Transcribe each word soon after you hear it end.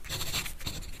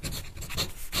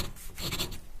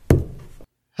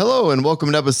Hello and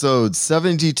welcome to episode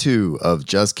 72 of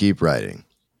Just Keep Writing.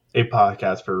 A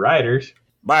podcast for writers.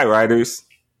 By writers.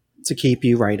 To keep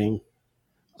you writing.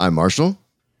 I'm Marshall.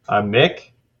 I'm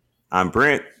Nick. I'm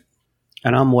Brent.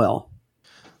 And I'm Will.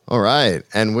 All right.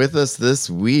 And with us this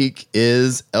week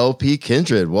is LP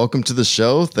Kindred. Welcome to the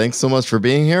show. Thanks so much for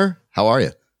being here. How are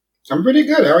you? I'm pretty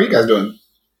good. How are you guys doing?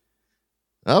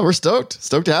 Oh, we're stoked.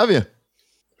 Stoked to have you.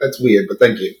 That's weird, but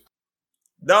thank you.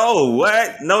 No,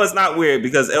 what? No, it's not weird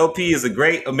because LP is a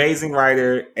great, amazing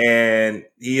writer and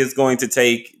he is going to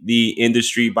take the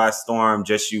industry by storm.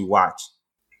 Just you watch.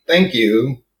 Thank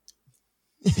you.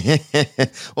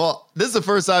 Well, this is the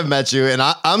first I've met you and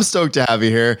I'm stoked to have you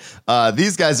here.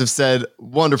 These guys have said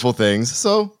wonderful things,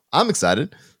 so I'm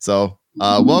excited. So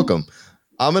welcome.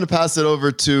 I'm going to pass it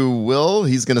over to Will.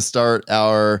 He's going to start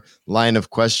our line of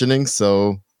questioning.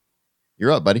 So you're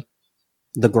up, buddy.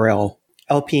 The grill.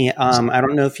 LP, I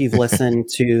don't know if you've listened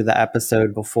to the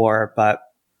episode before, but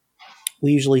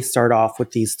we usually start off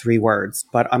with these 3 words,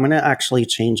 but I'm going to actually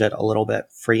change it a little bit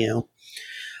for you.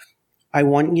 I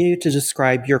want you to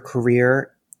describe your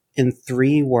career in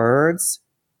 3 words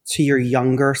to your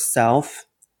younger self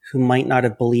who might not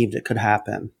have believed it could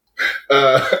happen.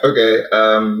 Okay.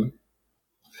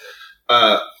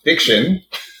 Fiction.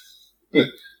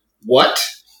 What?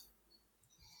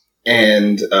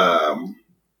 And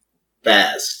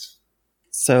fast.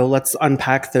 So let's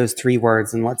unpack those 3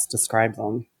 words and let's describe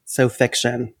them. So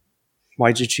fiction.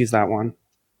 Why'd you choose that one?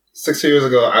 6 years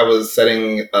ago, I was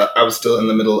still in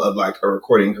the middle of like a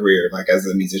recording career, like as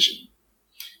a musician.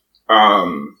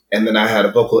 And then I had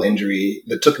a vocal injury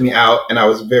that took me out and I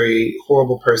was a very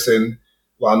horrible person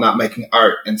while not making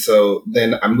art. And so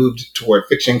then I moved toward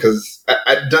fiction because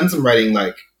I'd done some writing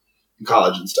like in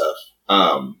college and stuff.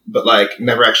 But like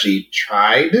never actually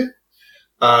tried.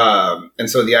 And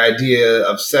so the idea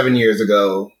of 7 years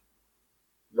ago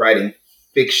writing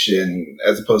fiction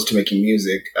as opposed to making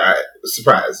music, I was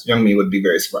surprised. Young me would be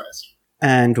very surprised.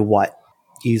 And what?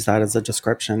 Use that as a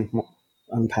description.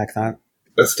 Unpack that.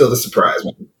 That's still the surprise.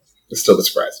 It's still the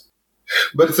surprise.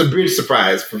 But it's a brief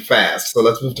surprise for fast. So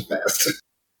let's move to fast.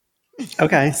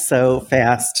 Okay, so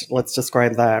fast. Let's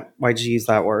describe that. Why'd you use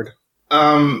that word?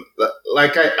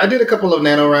 Like I did a couple of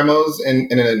NaNoWriMos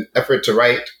in an effort to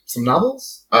write some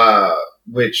novels,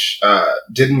 which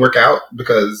didn't work out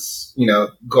because, you know,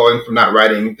 going from not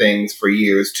writing things for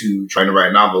years to trying to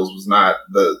write novels was not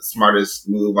the smartest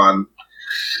move on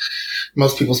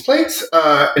most people's plates.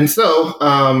 And so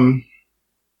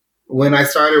when I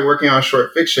started working on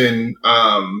short fiction,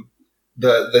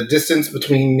 the distance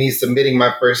between me submitting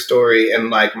my first story and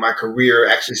like my career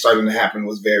actually starting to happen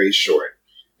was very short.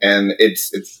 And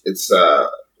it's a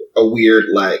weird,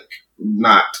 like,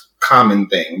 not common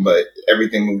thing, but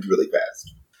everything moved really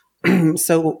fast.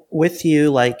 So with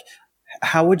you, like,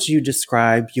 how would you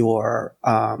describe your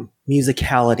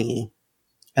musicality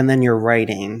and then your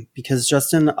writing? Because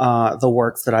just in the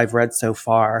works that I've read so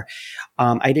far,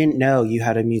 I didn't know you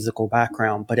had a musical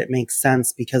background, but it makes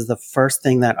sense because the first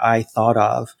thing that I thought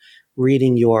of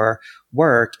reading your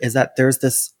work is that there's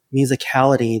this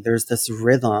musicality, there's this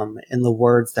rhythm in the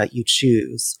words that you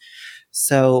choose.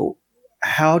 So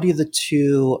how do the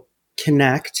two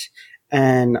connect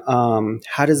and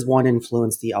how does one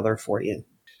influence the other for you?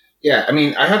 Yeah, I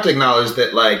mean, I have to acknowledge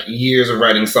that like years of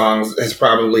writing songs has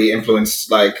probably influenced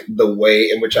like the way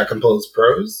in which I compose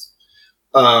prose.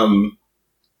 And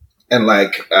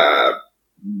like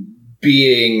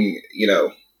being, you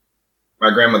know, my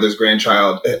grandmother's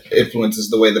grandchild influences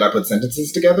the way that I put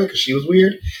sentences together because she was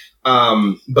weird.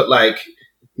 But like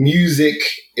music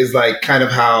is like kind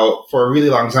of how for a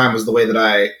really long time was the way that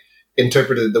I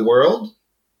interpreted the world.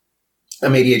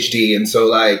 I'm ADHD. And so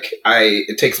like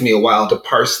it takes me a while to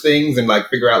parse things and like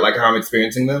figure out like how I'm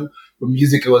experiencing them. But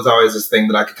music was always this thing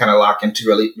that I could kind of lock into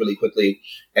really, really quickly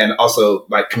and also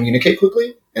like communicate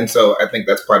quickly. And so I think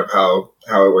that's part of how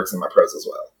it works in my prose as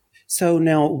well. So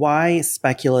now, why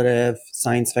speculative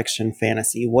science fiction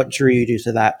fantasy? What drew you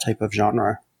to that type of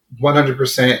genre?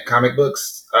 100% comic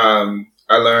books.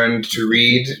 I learned to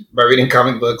read by reading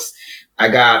comic books. I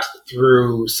got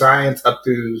through science up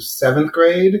through 7th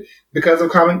grade because of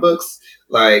comic books.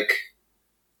 Like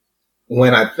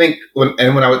when I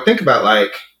would think about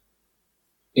like,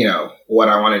 you know, what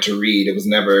I wanted to read, it was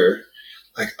never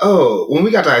like, oh, when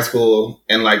we got to high school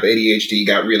and like the ADHD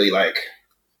got really like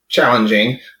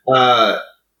challenging,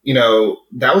 you know,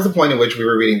 that was the point at which we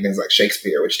were reading things like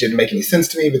Shakespeare, which didn't make any sense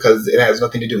to me because it has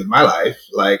nothing to do with my life.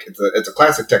 Like it's a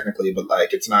classic technically, but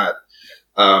like it's not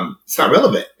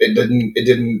relevant.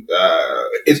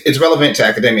 It's relevant to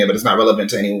academia, but it's not relevant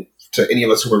to any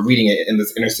of us who were reading it in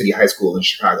this inner city high school in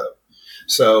Chicago.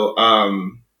 So,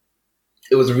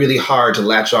 it was really hard to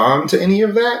latch on to any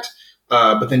of that.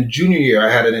 But then junior year,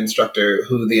 I had an instructor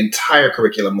who the entire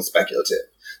curriculum was speculative.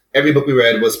 Every book we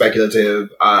read was speculative.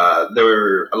 There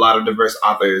were a lot of diverse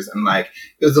authors, and like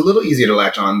it was a little easier to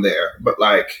latch on there. But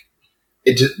like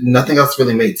it just nothing else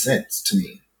really made sense to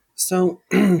me. So,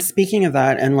 speaking of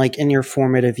that, and like in your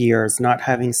formative years, not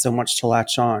having so much to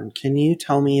latch on, can you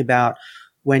tell me about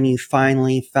when you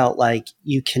finally felt like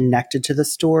you connected to the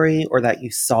story or that you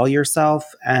saw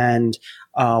yourself and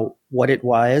what it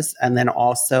was? And then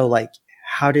also, like,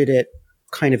 how did it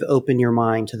kind of open your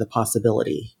mind to the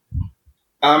possibility?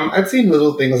 I'd seen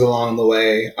little things along the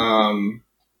way.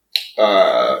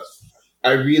 I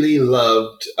really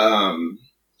loved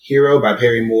Hero by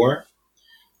Perry Moore.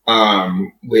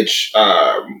 Which,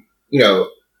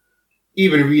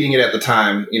 even reading it at the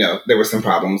time, there were some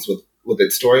problems with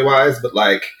it story wise, but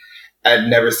like, I'd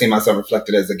never seen myself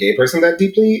reflected as a gay person that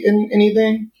deeply in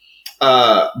anything.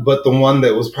 But the one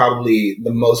that was probably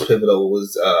the most pivotal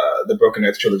was, the Broken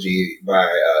Earth trilogy by,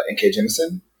 N.K.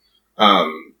 Jemisin.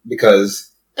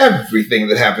 Because everything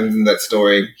that happens in that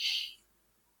story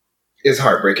is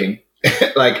heartbreaking.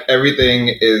 Like,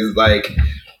 everything is like,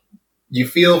 you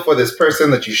feel for this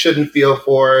person that you shouldn't feel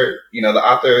for. The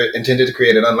author intended to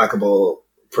create an unlikable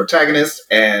protagonist,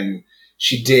 and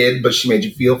she did, but she made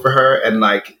you feel for her. And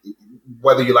like,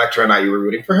 whether you liked her or not, you were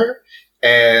rooting for her.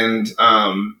 And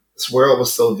this world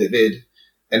was so vivid,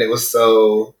 and it was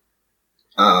so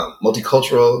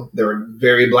multicultural. There were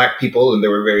very Black people, and there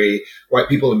were very white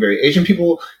people, and very Asian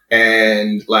people.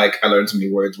 And like, I learned so many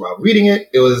words while reading it.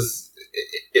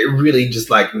 It really just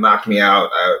like knocked me out,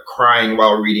 crying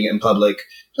while reading it in public,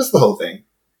 just the whole thing.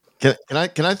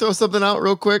 Can I throw something out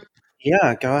real quick?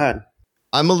 Yeah, go ahead.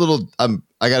 I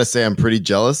gotta say, I'm pretty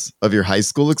jealous of your high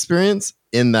school experience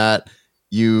in that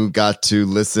you got to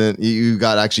listen, you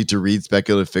got actually to read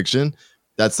speculative fiction.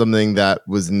 That's something that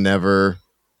was never,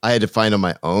 I had to find on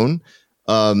my own.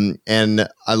 And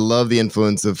I love the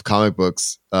influence of comic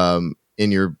books in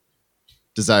your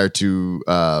desire to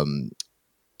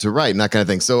write and that kind of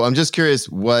thing. So I'm just curious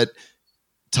what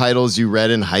titles you read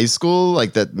in high school,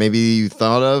 like that maybe you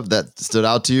thought of that stood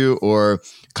out to you, or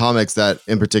comics that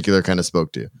in particular kind of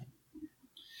spoke to you.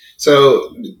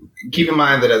 So keep in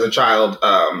mind that as a child,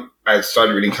 I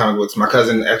started reading comic books. My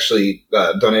cousin actually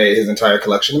donated his entire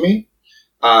collection to me,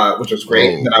 which was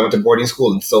great. Oh. Then I went to boarding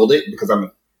school and sold it because I'm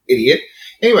an idiot.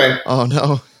 Anyway. Oh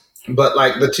no. But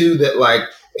like the two that like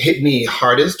hit me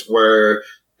hardest were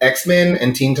X-Men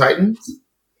and Teen Titans.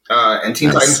 And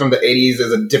Teen Titans from the 80s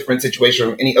is a different situation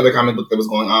from any other comic book that was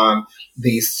going on.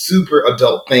 These super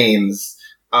adult themes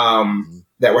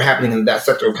that were happening in that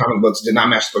sector of comic books did not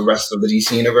match the rest of the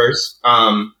DC universe.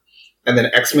 And then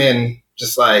X-Men,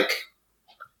 just like,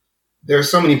 there are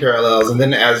so many parallels. And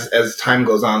then as time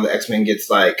goes on, the X-Men gets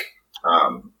like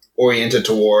oriented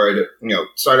toward,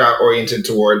 started out oriented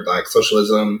toward like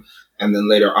socialism, and then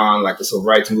later on like the civil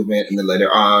rights movement, and then later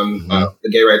on the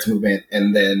gay rights movement,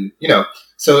 and then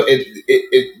so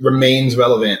it remains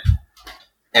relevant.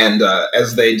 And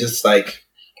as they just like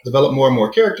develop more and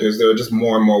more characters, there are just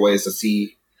more and more ways to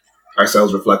see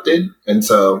ourselves reflected. And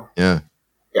so yeah,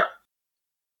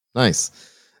 nice.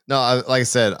 No, like I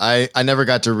said, I never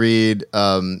got to read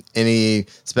any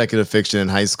speculative fiction in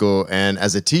high school. And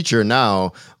as a teacher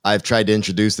now, I've tried to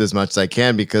introduce as much as I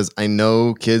can because I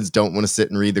know kids don't want to sit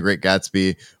and read The Great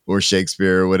Gatsby or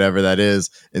Shakespeare or whatever that is.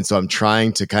 And so I'm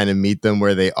trying to kind of meet them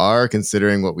where they are,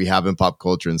 considering what we have in pop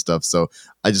culture and stuff. So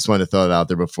I just wanted to throw it out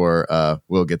there before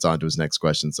Will gets on to his next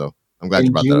question. So I'm glad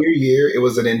you brought that up. In junior year, it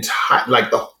was an entire,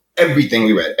 like everything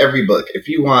we read, every book. If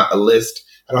you want a list,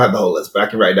 I don't have the whole list, but I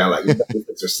can write down like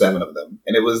 6 or 7 of them.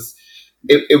 And it was,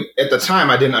 at the time,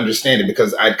 I didn't understand it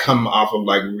because I'd come off of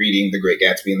like reading The Great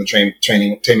Gatsby and the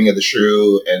Taming of the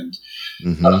Shrew and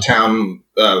Uptown,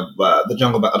 The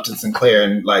Jungle by Upton Sinclair.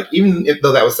 And like, even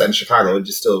though that was set in Chicago, it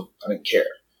just still, I didn't care.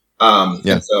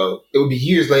 And so it would be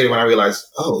years later when I realized,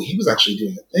 oh, he was actually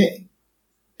doing a thing.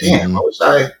 Damn, I wish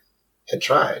I had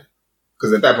tried.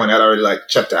 Because at that point, I'd already like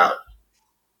checked out.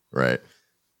 Right.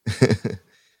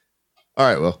 All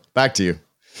right, well, back to you.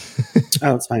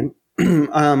 Oh, it's fine.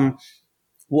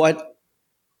 What,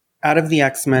 out of the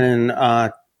X-Men and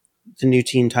the new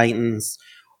Teen Titans,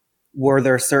 were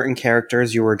there certain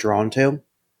characters you were drawn to?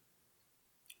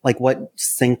 Like, what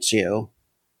synced you?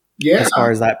 Yeah. As far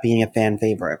as that being a fan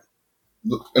favorite?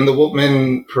 In the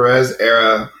Wolfman Perez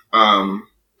era,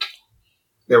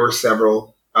 there were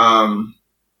several. Starfire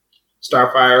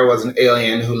was an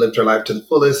alien who lived her life to the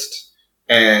fullest,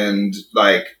 and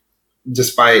like,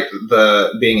 despite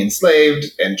the being enslaved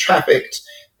and trafficked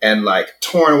and like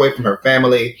torn away from her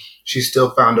family, she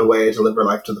still found a way to live her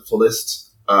life to the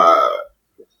fullest.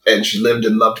 and she lived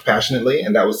and loved passionately,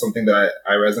 and that was something that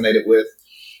I resonated with.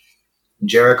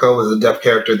 Jericho was a deaf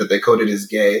character that they coded as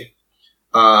gay,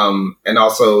 and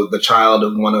also the child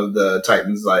of one of the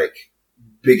Titans' like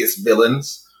biggest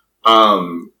villains,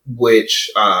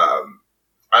 which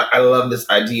I love this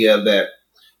idea that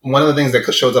one of the things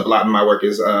that shows up a lot in my work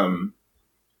is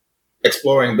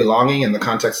exploring belonging in the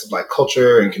context of like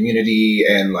culture and community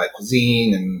and like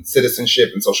cuisine and citizenship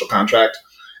and social contract.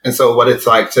 And so what it's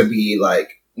like to be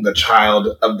like the child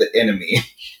of the enemy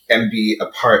and be a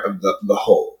part of the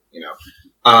whole, you know.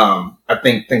 I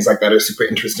think things like that are super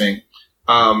interesting.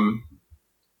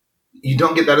 You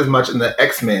don't get that as much in the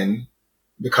X-Men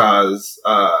because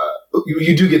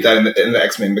you do get that in the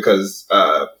X-Men because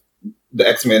the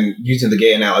X-Men, using the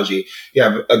gay analogy, you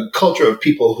have a culture of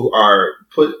people who are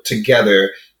put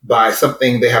together by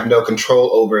something they have no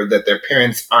control over that their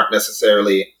parents aren't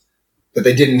necessarily, that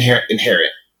they didn't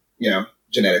inherit, you know,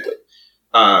 genetically.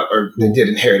 Or they did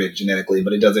inherit it genetically,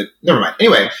 but it doesn't, never mind.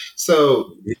 Anyway,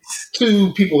 so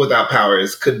two people without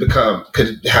powers could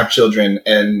have children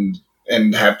and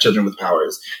have children with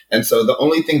powers. And so the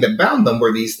only thing that bound them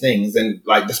were these things. And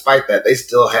like, despite that, they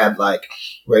still had like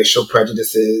racial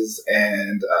prejudices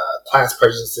and class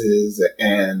prejudices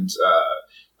and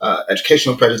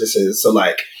educational prejudices. So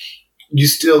like, you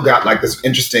still got like this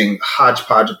interesting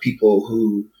hodgepodge of people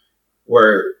who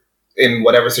were in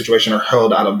whatever situation are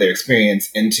hurled out of their experience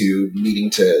into needing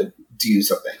to do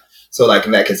something. So like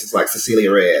in that case, it's like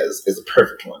Cecilia Reyes is a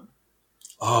perfect one.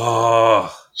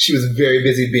 Oh, she was very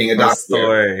busy being a doctor.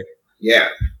 Story. Yeah.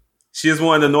 She just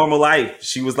wanted a normal life.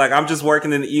 She was like, I'm just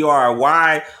working in the ER.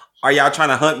 Why are y'all trying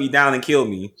to hunt me down and kill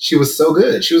me? She was so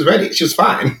good. She was ready. She was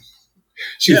fine.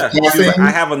 She was like,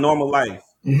 I have a normal life.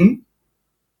 Mm-hmm.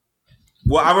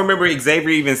 Well, I remember Xavier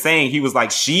even saying, he was like,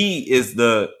 she is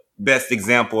the best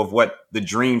example of what the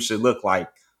dream should look like.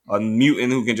 A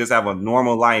mutant who can just have a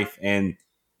normal life and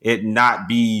it not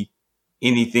be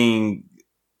anything.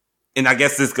 And I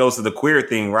guess this goes to the queer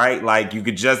thing, right? Like you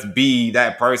could just be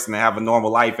that person and have a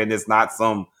normal life and it's not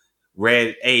some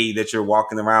red A that you're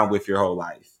walking around with your whole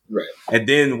life. Right. And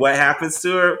then what happens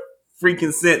to her?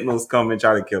 Freaking Sentinels come and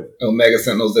try to kill her. Omega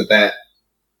Sentinels at that.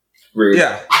 Rude.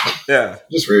 Yeah. Yeah.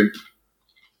 Just rude.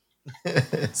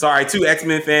 Sorry, two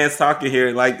X-Men fans talking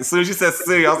here. Like, as soon as you said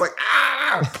Cecilia, I was like,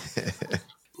 ah!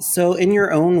 So in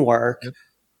your own work,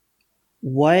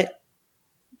 what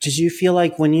did you feel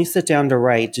like when you sit down to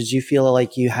write, did you feel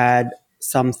like you had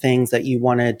some things that you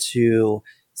wanted to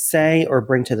say or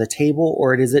bring to the table,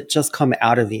 or does it just come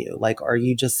out of you? Like, are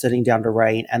you just sitting down to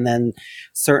write and then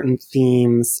certain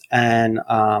themes and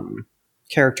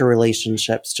character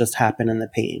relationships just happen in the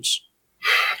page?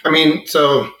 I mean,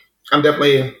 so I'm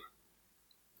definitely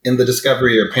in the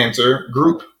Discovery or Panther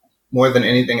group more than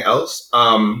anything else.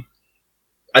 I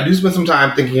do spend some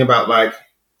time thinking about like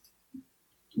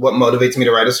what motivates me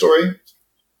to write a story,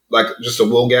 like just a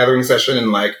wool gathering session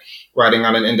and like writing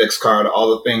on an index card all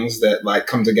the things that like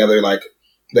come together, like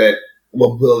that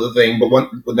will build the thing. But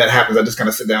when that happens, I just kind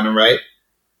of sit down and write.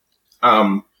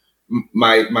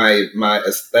 My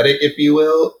aesthetic, if you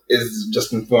will, is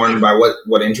just informed by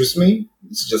what interests me.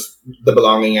 It's just the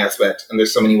belonging aspect, and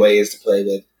there's so many ways to play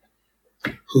with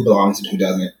who belongs and who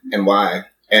doesn't, and why,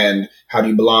 and how do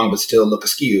you belong but still look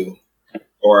askew,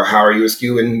 or how are you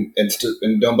askew and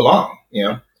don't belong, you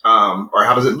know, or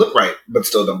how does it look right but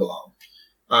still don't belong.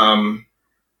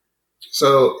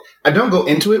 So I don't go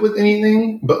into it with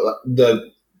anything, but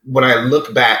when I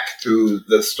look back through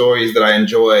the stories that I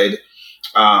enjoy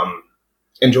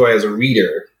as a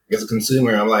reader, as a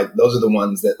consumer, I'm like, those are the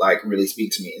ones that like really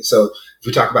speak to me. So if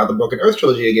we talk about the Broken Earth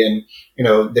trilogy again, you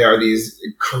know, there are these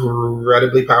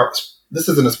incredibly powerful. This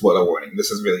isn't a spoiler warning.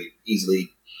 This is really easily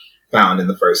found in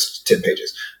the first 10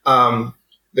 pages.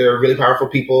 There are really powerful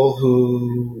people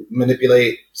who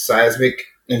manipulate seismic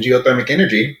and geothermic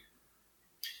energy,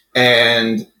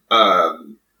 and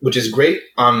which is great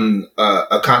on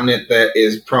a continent that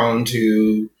is prone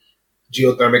to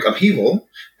geothermic upheaval,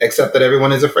 except that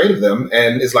everyone is afraid of them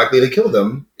and is likely to kill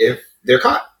them if they're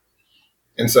caught.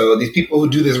 And so these people who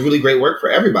do this really great work for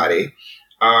everybody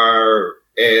are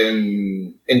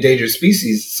an endangered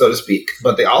species, so to speak,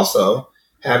 but they also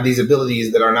have these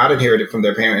abilities that are not inherited from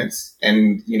their parents.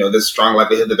 And, you know, there's strong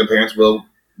likelihood that their parents will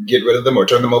get rid of them or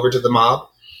turn them over to the mob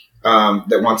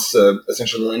that wants to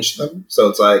essentially lynch them. So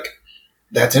it's like,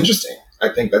 that's interesting. I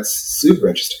think that's super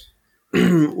interesting.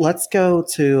 Let's go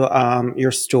to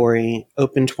your story,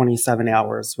 Open 27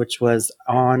 Hours, which was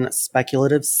on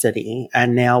Speculative City,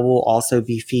 and now will also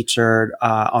be featured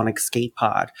on Escape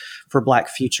Pod for Black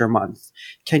Future Month.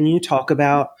 Can you talk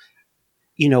about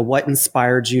what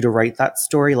inspired you to write that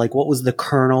story? Like, what was the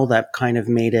kernel that kind of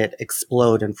made it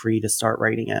explode and for you to start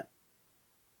writing it?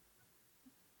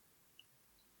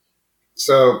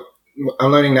 So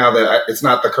I'm learning now that it's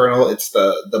not the kernel, it's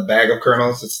the bag of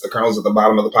kernels. It's the kernels at the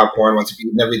bottom of the popcorn. Once you've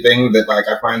eaten everything, that like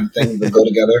I find the things that go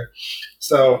together.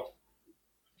 So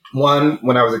one,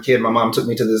 when I was a kid, my mom took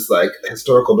me to this like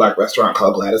historical Black restaurant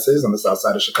called Gladys's on the south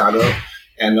side of Chicago.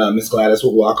 And Miss Gladys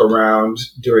would walk around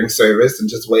during service and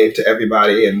just wave to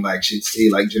everybody. And like she'd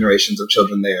see like generations of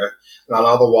children there. And on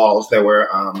all the walls, there were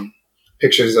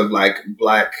pictures of like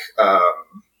Black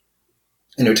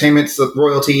entertainment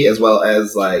royalty, as well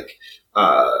as like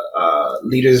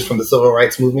leaders from the civil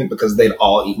rights movement, because they'd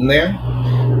all eaten there.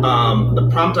 The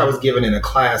prompt I was given in a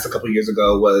class a couple of years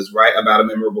ago was write about a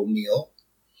memorable meal.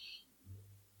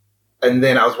 And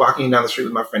then I was walking down the street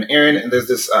with my friend Aaron, and there's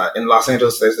this in Los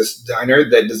Angeles. There's this diner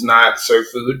that does not serve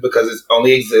food because it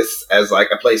only exists as like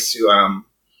a place to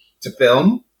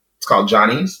film. It's called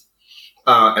Johnny's.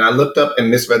 And I looked up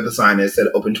and misread the sign. It said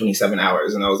open 27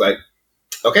 hours, and I was like,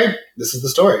 okay, this is the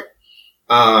story.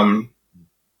 And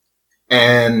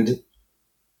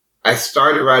I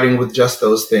started writing with just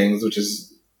those things, which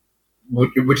is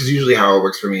usually how it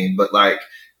works for me. But like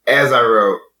as I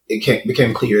wrote, it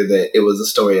became clear that it was a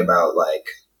story about like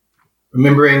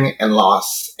remembering and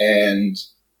loss and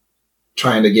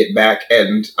trying to get back,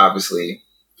 and obviously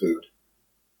food.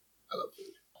 I love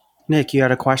food. Nick, you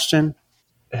had a question?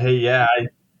 Hey, I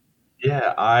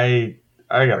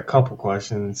got a couple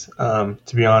questions. To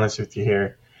be honest with you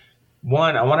here,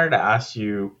 one, I wanted to ask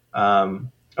you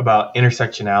about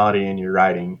intersectionality in your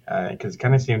writing, because it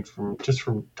kind of seemed from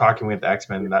talking with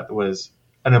X-Men that was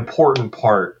an important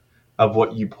part of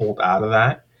what you pulled out of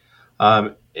that.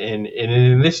 And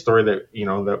in this story that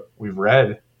we've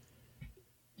read,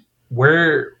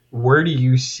 where do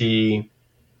you see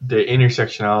the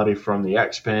intersectionality from the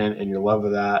X-Men and your love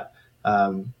of that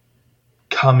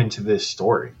come into this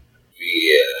story?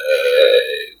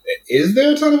 Is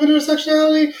there a ton of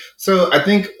intersectionality? So I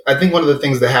think one of the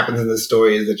things that happens in this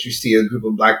story is that you see a group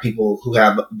of Black people who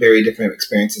have very different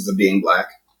experiences of being Black,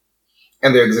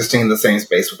 and they're existing in the same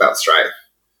space without strife.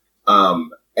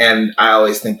 And I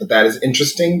always think that is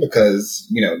interesting because,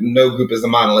 no group is a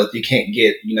monolith. You can't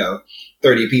get,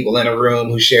 30 people in a room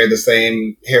who share the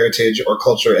same heritage or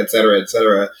culture, et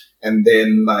cetera, and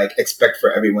then like expect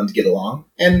for everyone to get along.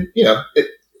 And,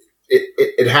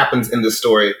 it happens in this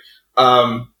story.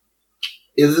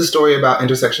 Is the story about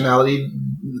intersectionality,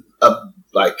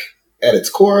 like at its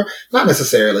core? Not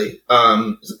necessarily.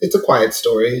 It's a quiet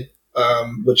story,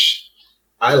 which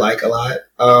I like a lot.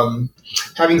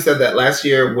 Having said that, last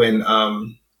year when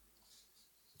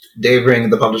Dave Ring,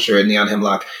 the publisher at Neon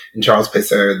Hemlock, and Charles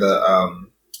Pacer, the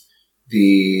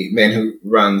man who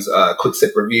runs Quick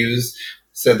Sip Reviews,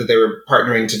 said that they were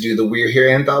partnering to do the We're Here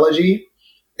anthology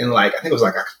in I think it was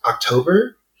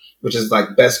October, which is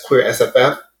like Best Queer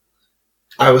SFF.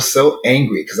 I was so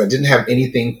angry because I didn't have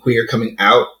anything queer coming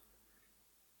out.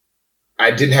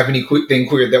 I didn't have anything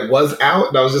queer that was out.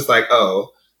 And I was just like,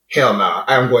 oh, hell no,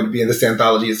 I'm going to be in this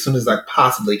anthology as soon as I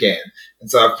possibly can.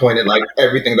 And so I've pointed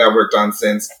everything that I worked on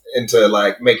since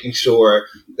into making sure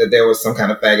that there was some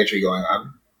kind of faggotry going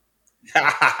on.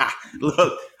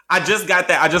 Look, I just got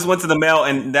that. I just went to the mail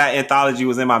and that anthology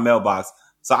was in my mailbox.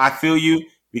 So I feel you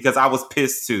because I was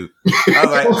pissed too.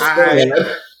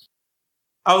 I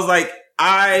was like,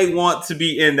 I want to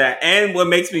be in that. And what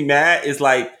makes me mad is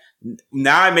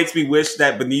now it makes me wish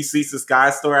that Beneath Lisa Sky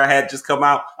story I had just come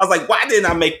out. I was like, why didn't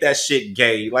I make that shit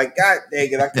gay? God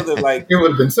dang it. I could have it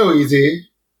would have been so easy.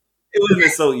 It would have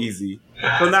been so easy.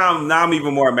 So now I'm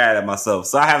even more mad at myself.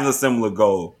 So I have a similar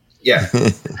goal. Yeah.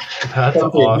 That's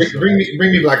awesome. Bring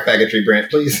me Black faggotry,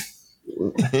 Brent, please.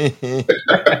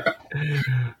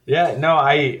 Yeah, no,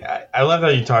 I love how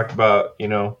you talked about,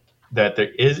 that there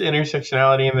is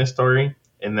intersectionality in this story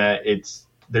and that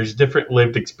there's different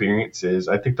lived experiences.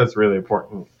 I think that's really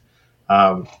important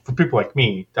for people like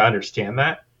me to understand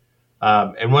that.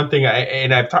 And one thing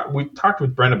we talked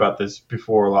with Brent about this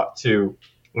before a lot too.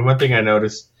 And one thing I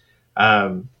noticed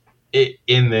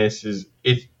in this is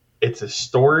it's a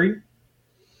story,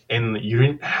 and you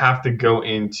didn't have to go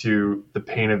into the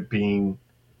pain of being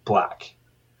Black.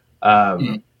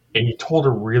 And you told a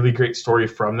really great story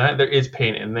from that. There is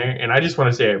pain in there, and I just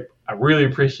want to say I really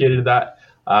appreciated that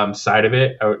side of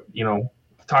it. I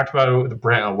talked about it with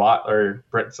Brent a lot, or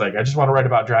Brent's like, I just want to write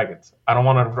about dragons. I don't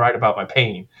want to write about my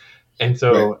pain. And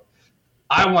so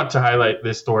I want to highlight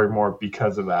this story more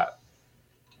because of that,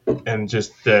 and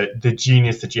just the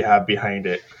genius that you have behind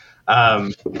it.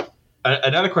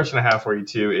 Another question I have for you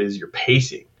too is your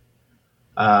pacing.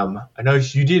 I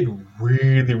noticed you did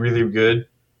really, really good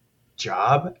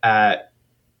job at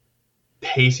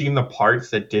pacing the parts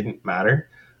that didn't matter,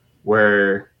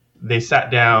 where they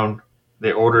sat down,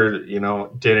 they ordered,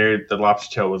 dinner, the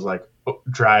lobster tail was like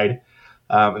dried,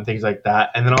 and things like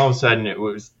that. And then all of a sudden it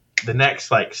was the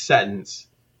next like sentence,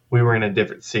 we were in a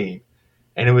different scene.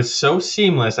 And it was so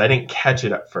seamless, I didn't catch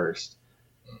it at first.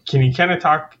 Can you kind of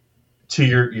talk to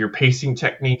your pacing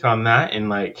technique on that, and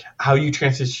like how you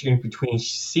transition between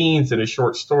scenes in a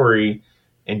short story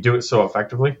and do it so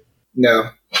effectively? No.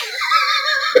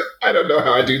 I don't know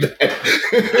how I do that.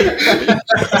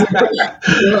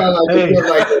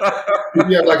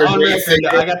 You have like a great singer.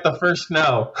 I got the first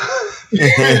no.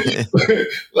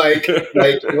 like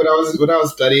when I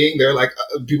was studying, they're like,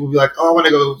 people would be like, "Oh, I want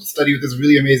to go study with this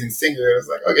really amazing singer." I was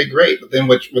like, "Okay, great." But then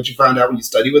what you find out when you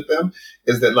study with them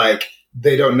is that like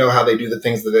they don't know how they do the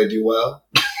things that they do well.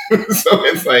 So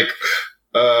it's like,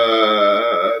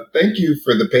 thank you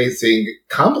for the pacing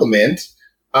compliment.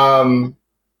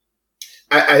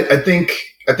 I think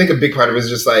a big part of it is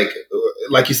just like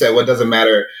you said, what doesn't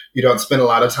matter. You don't spend a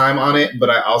lot of time on it, but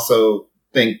I also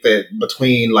think that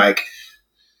between like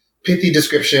pithy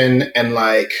description and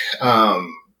like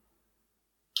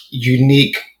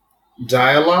unique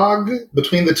dialogue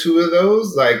between the two of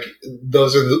those, like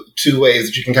those are the two ways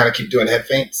that you can kind of keep doing head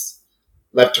feints,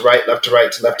 left to right, left to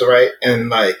right, to left to right, and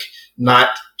like not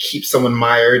keep someone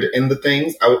mired in the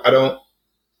things. I don't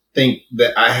think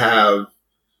that I have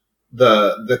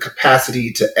the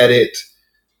capacity to edit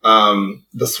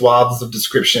the swaths of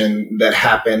description that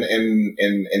happen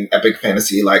in epic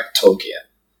fantasy like Tolkien.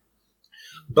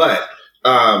 But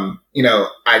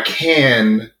I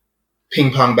can ping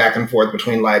pong back and forth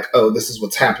between like, oh, this is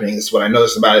what's happening, this is what I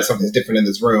noticed about it, something's different in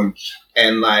this room,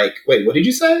 and like, wait, what did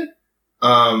you say?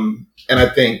 And I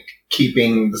think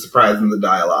keeping the surprise in the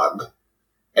dialogue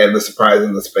and the surprise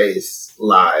in the space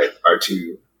live are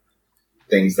two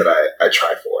things that I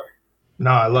try for.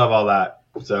 No, I love all that.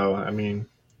 So, I mean,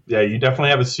 yeah, you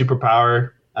definitely have a superpower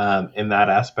in that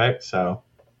aspect. So,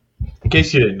 in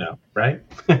case you didn't know, right?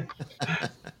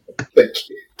 Thank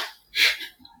you.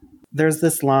 There's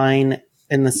this line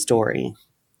in the story.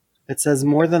 It says,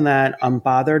 "More than that, I'm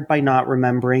bothered by not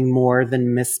remembering more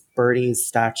than Miss Birdie's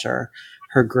stature,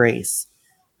 her grace.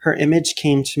 Her image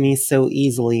came to me so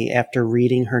easily after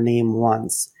reading her name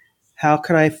once. How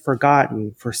could I have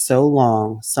forgotten for so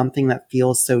long something that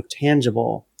feels so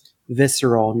tangible,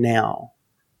 visceral now?"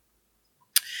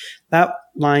 That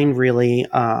line really,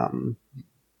 because,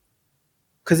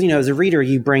 as a reader,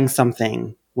 you bring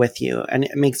something with you, and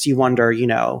it makes you wonder,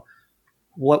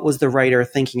 what was the writer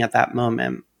thinking at that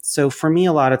moment? So for me,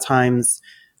 a lot of times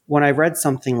when I read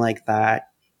something like that,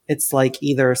 it's like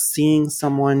either seeing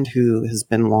someone who has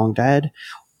been long dead,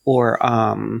 or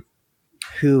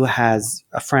who has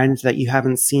a friend that you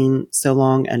haven't seen so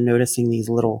long, and noticing these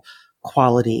little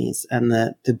qualities and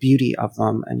the beauty of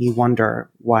them, and you wonder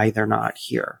why they're not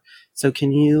here. So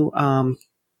can you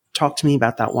talk to me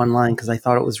about that one line? Because I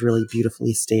thought it was really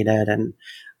beautifully stated. And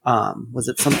was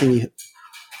it something you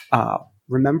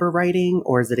remember writing,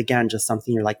 or is it, again, just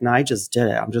something you're like, no, I just did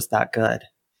it, I'm just that good?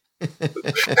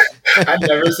 I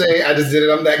never say I just did it,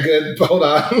 I'm that good. Hold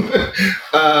on.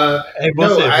 Hey,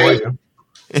 we'll say it for you.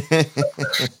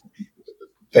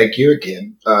 Thank you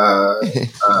again.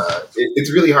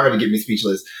 It's really hard to get me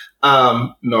speechless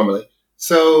normally.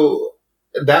 So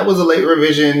that was a late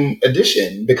revision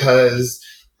edition because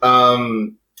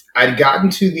I'd gotten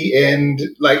to the end.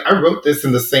 Like, I wrote this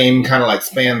in the same kind of like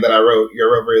span that I wrote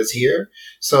Your Rover Is Here.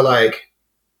 So like,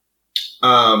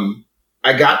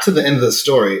 I got to the end of the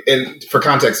story, and for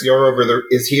context, Your Rover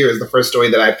Is Here is the first story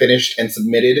that I finished and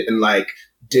submitted and like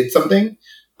did something.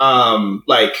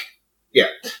 Yeah.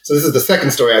 So this is the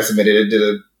second story I submitted. It did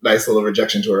a nice little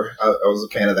rejection tour. I was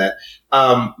a fan of that.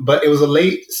 But it was a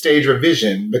late stage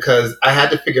revision because I had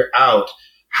to figure out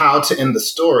how to end the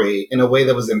story in a way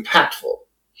that was impactful.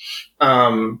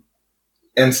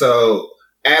 And so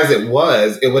as it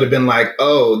would have been like,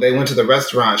 oh, they went to the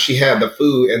restaurant, she had the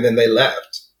food, and then they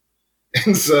left.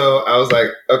 And so I was like,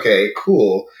 okay,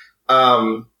 cool.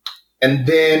 And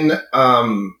then,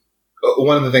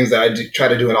 one of the things that I try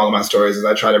to do in all of my stories is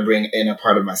I try to bring in a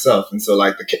part of myself. And so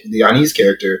like the Yanis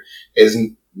character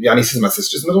Yanis is my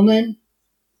sister's middle name.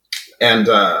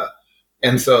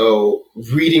 And so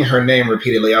reading her name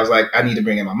repeatedly, I was like, I need to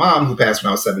bring in my mom, who passed when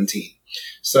I was 17.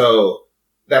 So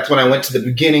that's when I went to the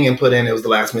beginning and put in, it was the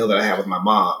last meal that I had with my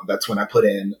mom. That's when I put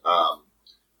in,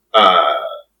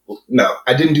 no,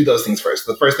 I didn't do those things first.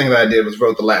 The first thing that I did was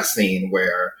wrote the last scene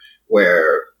where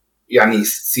Yanis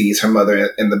sees her mother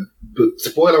in the booth.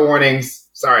 Spoiler warnings.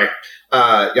 Sorry.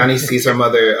 Yanis sees her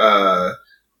mother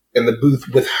in the booth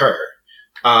with her.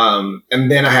 And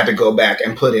then I had to go back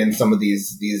and put in some of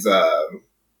these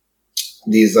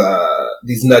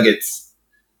nuggets.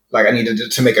 Like I needed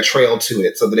to make a trail to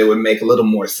it so that it would make a little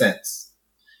more sense.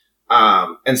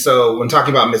 And so when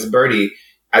talking about Miss Birdie,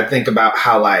 I think about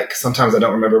how like sometimes I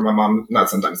don't remember my mom. Not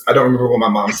sometimes I don't remember what my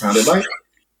mom sounded like,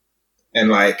 and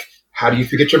like how do you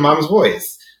forget your mom's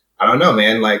voice? I don't know,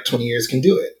 man. Like 20 years can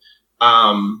do it.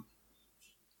 And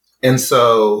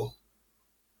so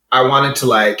I wanted to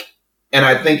like. And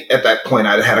I think at that point,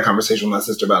 I'd had a conversation with my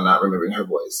sister about not remembering her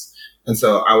voice. And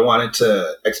so I wanted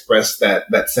to express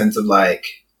that sense of like,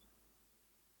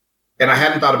 and I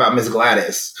hadn't thought about Miss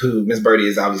Gladys, who Miss Birdie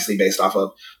is obviously based off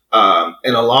of,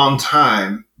 in a long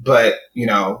time. But, you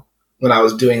know, when I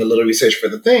was doing a little research for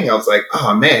the thing, I was like,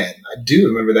 oh man, I do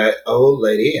remember that old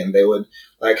lady. And they would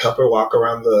like help her walk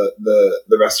around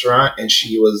the restaurant, and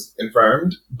she was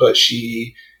infirmed, but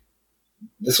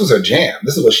this was her jam.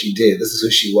 This is what she did. This is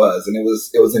who she was. And it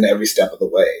was in every step of the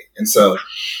way. And so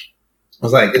I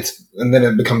was like, and then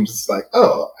it becomes like,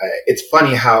 it's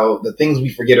funny how the things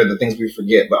we forget are the things we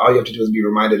forget, but all you have to do is be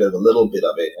reminded of a little bit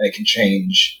of it, and it can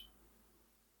change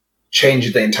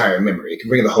the entire memory. It can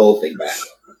bring the whole thing back.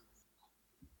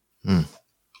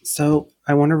 So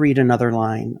I want to read another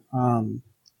line.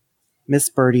 Miss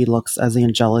Birdie looks as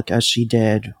angelic as she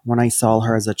did when I saw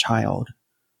her as a child.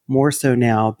 More so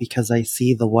now because I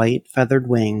see the white feathered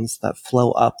wings that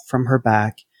flow up from her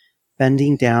back,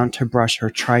 bending down to brush her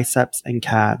triceps and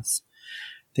calves.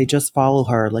 They just follow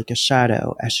her like a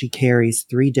shadow as she carries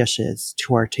 3 dishes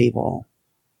to our table.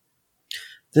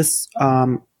 This,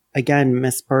 again,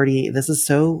 Miss Birdie, this is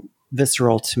so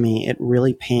visceral to me. It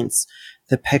really paints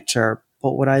the picture.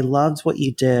 But what I loved what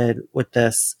you did with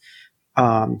this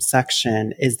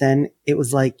section is then it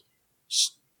was like,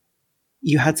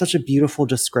 you had such a beautiful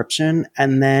description,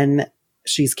 and then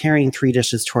she's carrying 3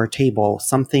 dishes to our table,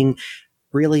 something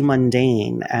really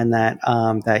mundane and that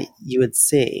you would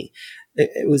see.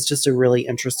 It was just a really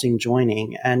interesting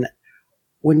joining. And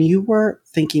when you were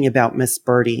thinking about Miss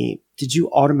Birdie, did you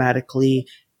automatically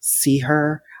see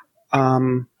her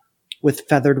with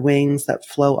feathered wings that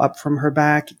flow up from her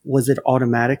back? Was it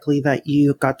automatically that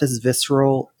you got this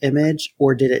visceral image,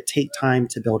 or did it take time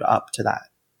to build up to that?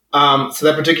 So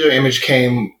that particular image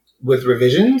came with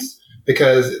revisions,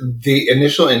 because the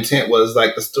initial intent was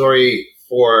like the story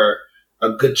for a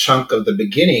good chunk of the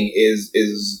beginning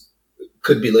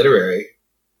could be literary.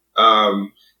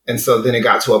 And so then it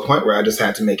got to a point where I just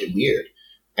had to make it weird,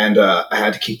 and I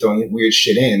had to keep throwing weird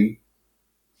shit in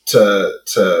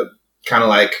to kind of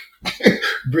like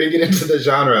bring it into the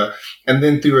genre. And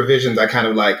then through revisions, I kind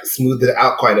of like smoothed it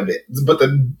out quite a bit. But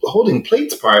the holding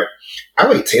plates part, I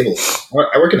wait tables.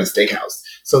 I work in a steakhouse.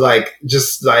 So like,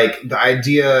 just like the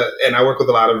idea, and I work with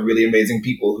a lot of really amazing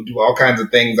people who do all kinds of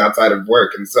things outside of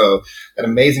work. And so an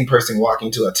amazing person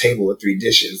walking to a table with 3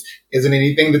 dishes isn't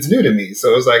anything that's new to me.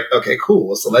 So it was like, okay,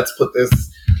 cool. So let's put this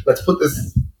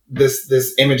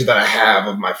image that I have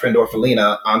of my friend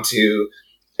Orphelina onto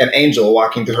an angel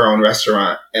walking through her own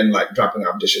restaurant and like dropping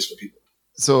off dishes for people.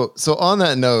 So on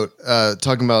that note,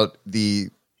 talking about the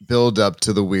build up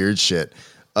to the weird shit,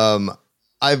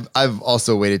 I've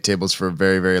also waited tables for a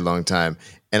very, very long time,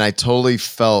 and I totally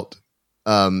felt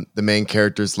the main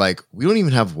characters like, we don't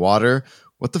even have water.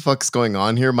 What the fuck's going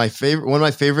on here? One of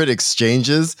my favorite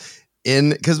exchanges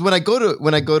because when I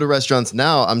go to restaurants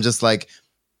now, I'm just like,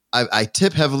 I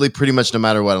tip heavily pretty much no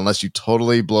matter what, unless you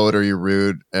totally blow it or you're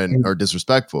rude or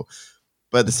disrespectful.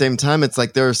 But at the same time, it's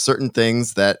like there are certain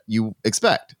things that you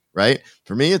expect, right?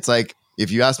 For me, it's like if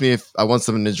you ask me if I want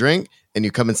something to drink and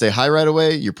you come and say hi right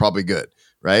away, you're probably good,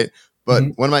 right? But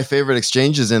one of my favorite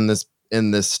exchanges in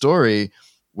this story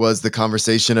was the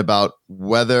conversation about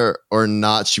whether or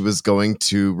not she was going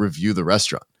to review the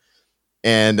restaurant.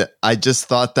 And I just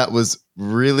thought that was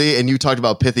really, and you talked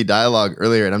about pithy dialogue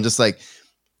earlier, and I'm just like,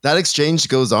 that exchange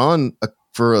goes on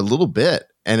for a little bit.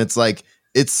 And it's like,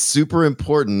 it's super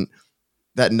important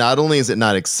that not only is it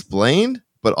not explained,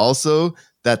 but also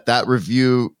that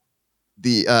review,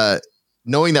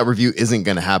 knowing that review isn't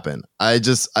going to happen. I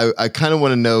kind of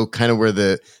want to know kind of where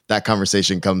that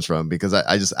conversation comes from, because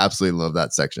I just absolutely love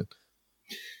that section.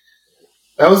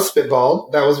 That was spitball.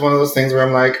 That was one of those things where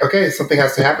I'm like, okay, something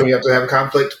has to happen. You have to have a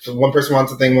conflict. One person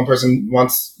wants a thing, one person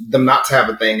wants them not to have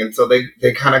a thing, and so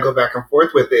they kind of go back and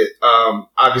forth with it.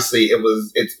 Obviously,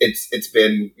 it's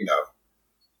been, you know,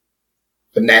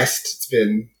 finessed. It's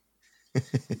been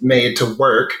made to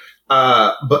work.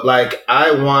 But like,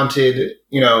 I wanted,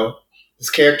 you know, this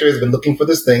character has been looking for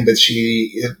this thing that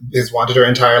she has wanted her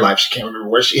entire life. She can't remember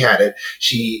where she had it.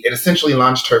 It essentially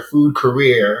launched her food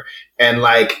career, and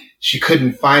like, she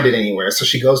couldn't find it anywhere. So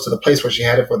she goes to the place where she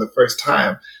had it for the first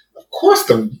time. Of course,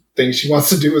 the thing she wants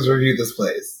to do is review this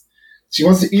place. She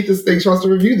wants to eat this thing. She wants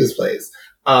to review this place.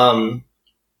 And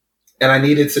I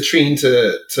needed Citrine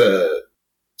to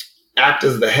act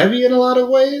as the heavy in a lot of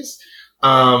ways,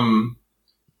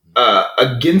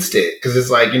 against it. Cause it's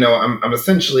like, I'm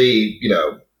essentially,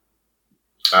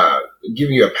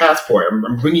 giving you a passport.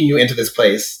 I'm bringing you into this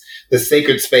place, this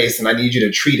sacred space, and I need you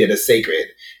to treat it as sacred.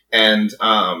 And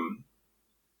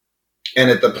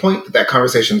at the point that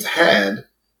conversation's had,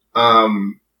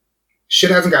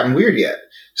 shit hasn't gotten weird yet.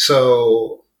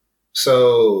 So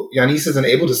Yanis isn't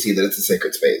able to see that it's a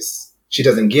sacred space. She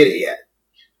doesn't get it yet.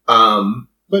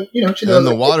 But she does. And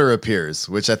the water appears,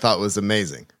 which I thought was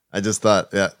amazing. I just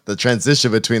thought, the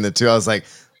transition between the two, I was like,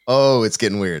 oh, it's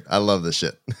getting weird. I love this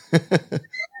shit.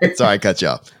 Sorry, I cut you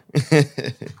off.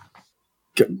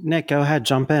 Nick, go ahead,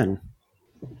 jump in.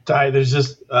 Ty, there's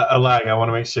just a lag. I want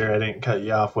to make sure I didn't cut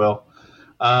you off, Will.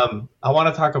 I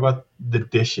want to talk about the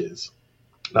dishes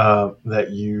that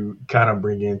you kind of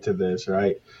bring into this,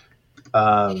 right?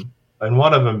 And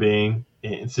one of them being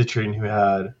Citrine, who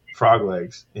had frog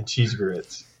legs and cheese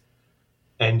grits.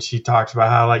 And she talks about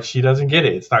how, like, she doesn't get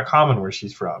it. It's not common where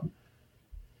she's from.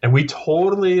 And we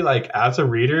totally, like, as a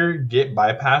reader, get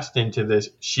bypassed into this.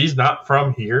 She's not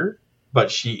from here, but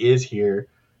she is here.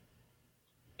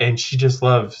 And she just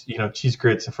loves, cheese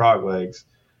grits and frog legs.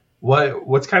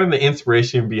 What's kind of the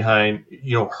inspiration behind,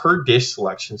 her dish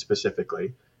selection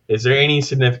specifically? Is there any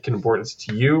significant importance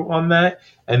to you on that?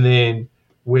 And then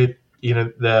with, and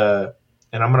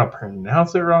I'm going to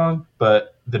pronounce it wrong,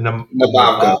 but the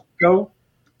Nabavgo.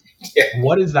 Yeah.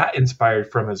 What is that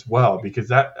inspired from as well?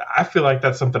 Because I feel like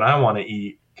that's something I want to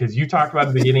eat. Because you talked about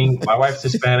at the beginning, my wife's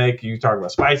Hispanic. You talked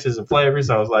about spices and flavors.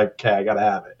 I was like, okay, I got to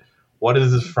have it. What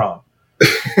is this from?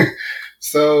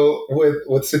 So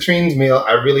with Citrine's meal,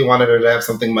 I really wanted her to have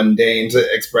something mundane to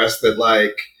express that,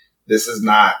 like, this is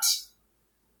not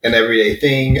an everyday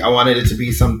thing. I wanted it to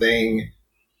be something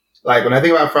like, when I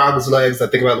think about frog's legs, I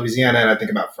think about Louisiana and I think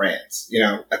about France.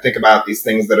 I think about these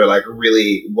things that are, like,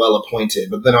 really well appointed.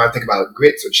 But then when I think about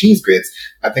grits or cheese grits,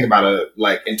 I think about a,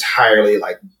 like, entirely,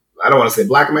 like, I don't want to say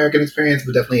Black American experience,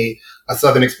 but definitely a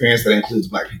Southern experience that includes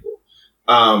Black people.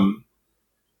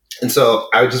 And so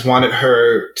I just wanted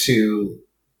her to,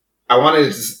 I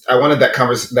wanted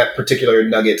that particular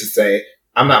nugget to say,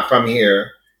 I'm not from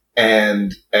here.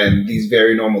 And these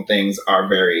very normal things are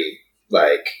very,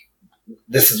 like,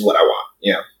 this is what I want,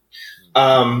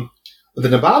 With the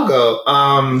Nabavgo,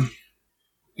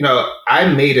 I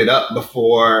made it up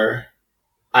before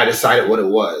I decided what it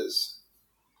was.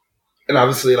 And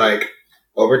obviously, like,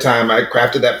 over time, I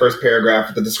crafted that first paragraph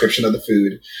with the description of the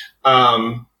food.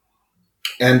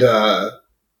 And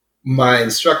my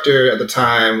instructor at the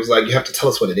time was like, you have to tell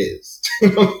us what it is.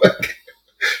 Like,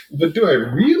 but do I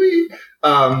really?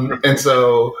 And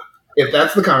so if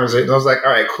that's the conversation, I was like,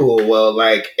 all right, cool. Well,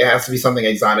 like, it has to be something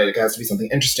exotic. It has to be something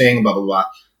interesting, blah, blah, blah.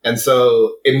 And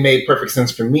so it made perfect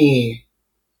sense for me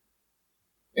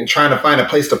in trying to find a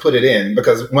place to put it in,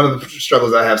 because one of the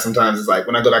struggles I have sometimes is, like,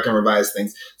 when I go back and revise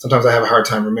things, sometimes I have a hard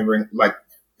time remembering, like,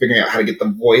 figuring out how to get the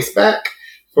voice back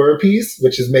for a piece,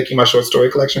 which is making my short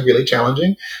story collection really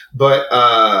challenging. But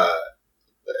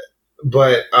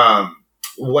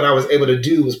what I was able to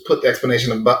do was put the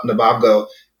explanation of Nabavgo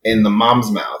in the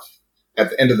mom's mouth at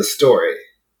the end of the story,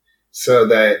 so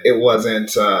that it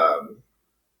wasn't,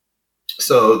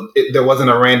 there wasn't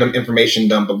a random information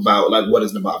dump about, like, what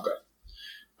is Nabavgo?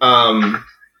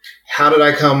 How did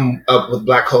I come up with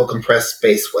black hole compressed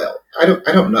space whale? I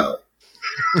don't know.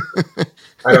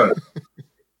 I don't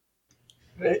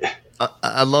know.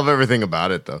 I love everything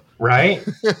about it, though. Right?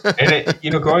 And it,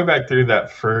 going back through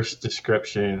that first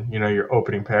description, your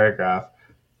opening paragraph,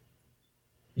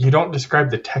 you don't describe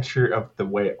the texture of the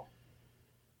whale.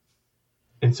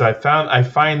 And so I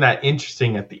find that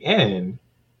interesting at the end,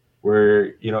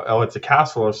 where, it's a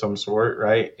castle of some sort,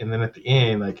 right? And then at the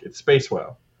end, like, it's space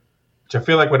whale, which I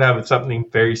feel like would have something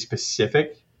very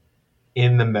specific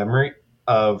in the memory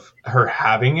of her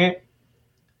having it.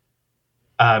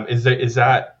 Is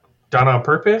that done on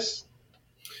purpose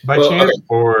by chance, okay,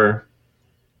 or?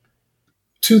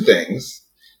 Two things.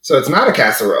 So it's not a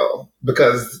casserole,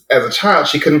 because as a child,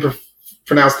 she couldn't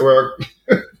pronounce the word.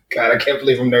 God, I can't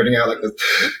believe I'm nerding out like this.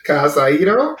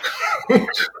 Casaito?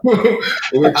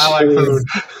 Which I like food.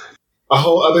 A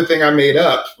whole other thing I made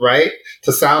up, right?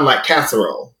 To sound like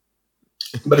casserole.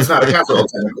 But it's not a casserole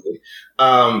technically.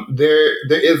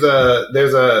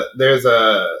 There's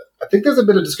I think there's a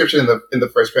bit of description in the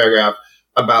first paragraph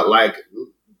about like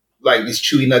these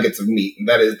chewy nuggets of meat, and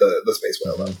that is the space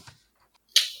whale.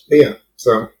 But yeah,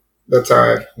 so That's how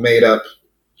I made up.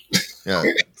 Yeah.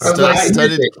 I was like,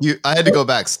 I had to go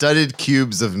back. Studded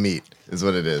cubes of meat is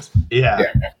what it is. Yeah.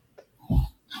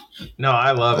 No,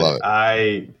 I love it.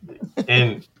 I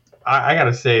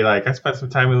gotta say, like, I spent some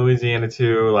time in Louisiana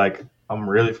too. Like, I'm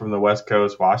really from the West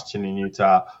Coast, Washington and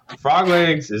Utah. Frog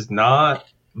legs is not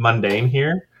mundane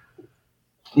here,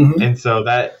 and so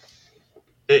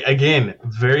again,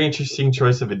 very interesting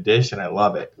choice of a dish, and I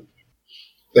love it.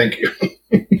 Thank you.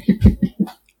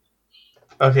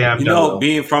 Okay, I'm done.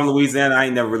 Being from Louisiana, I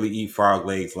ain't never really eat frog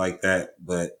legs like that,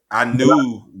 but I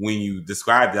knew when you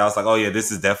described it, I was like, oh yeah,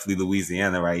 this is definitely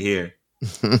Louisiana right here.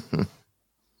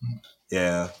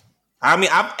 Yeah. I mean,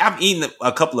 I've eaten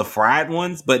a couple of fried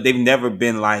ones, but they've never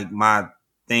been like my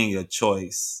thing of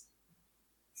choice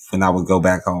when I would go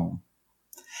back home.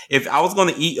 If I was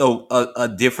going to eat a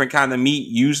different kind of meat,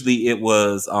 usually it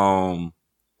was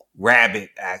rabbit,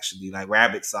 actually, like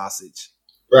rabbit sausage.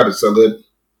 Rabbit's so good.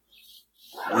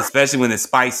 Especially when it's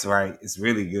spiced right. It's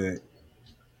really good.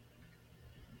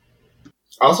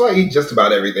 Also, I eat just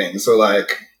about everything. So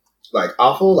like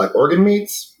offal, like organ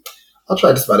meats, I'll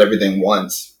try just about everything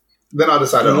once. Then I'll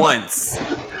decide on once.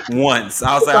 I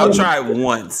was like, I'll try it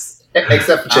once.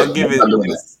 Except for chitlins. I'll give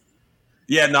it.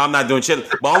 Yeah, no, I'm not doing chitlins.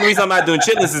 But the only reason I'm not doing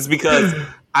chitlins is because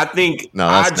I think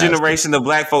our generation of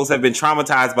black folks have been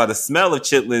traumatized by the smell of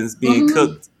chitlins being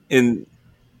cooked in.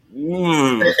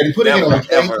 And putting it on my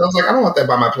plate. I was like, I don't want that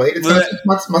by my plate.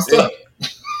 It's my stuff.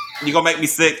 You're going to make me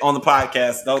sick on the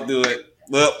podcast. Don't do it.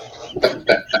 Look.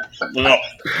 No.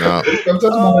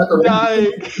 I'm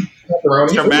dying.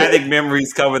 Traumatic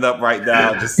memories covered up right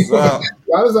now. Just why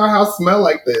does our house smell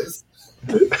like this?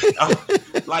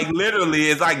 Like literally,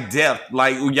 it's like death.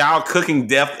 Like y'all cooking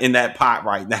death in that pot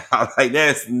right now. Like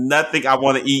there's nothing I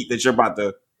want to eat that you're about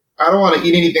to. I don't want to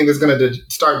eat anything that's going to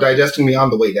start digesting me on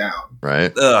the way down.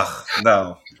 Right. Ugh.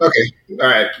 No. Okay. All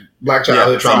right. Black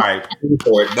childhood trauma.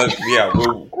 But yeah,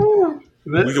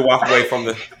 we can walk away from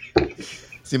the.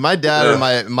 See, my dad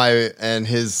and and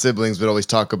his siblings would always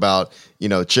talk about,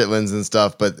 chitlins and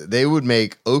stuff, but they would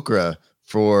make okra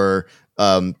for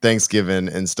Thanksgiving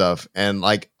and stuff. And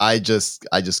like, I just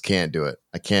can't do it.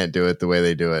 I can't do it the way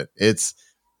they do it.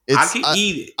 I can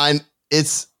eat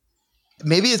it.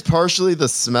 Maybe it's partially the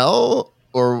smell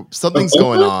or something's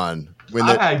going on. When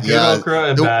I've had good okra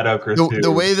and bad okra too.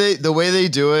 The way they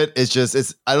do it,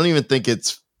 I don't even think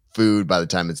it's food by the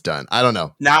time it's done. I don't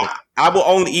know. Now, I will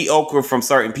only eat okra from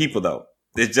certain people though.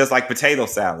 It's just like potato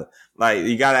salad. Like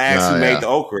you got to ask who made the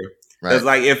okra. Because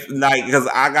because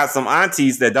I got some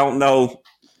aunties that don't know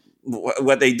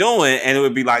what they doing, and it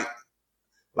would be like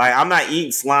I'm not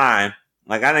eating slime.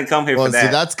 Like I didn't come here for that.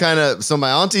 See, that's kind of so.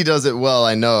 My auntie does it well,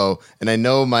 I know, and I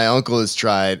know my uncle has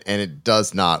tried, and it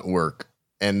does not work.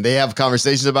 And they have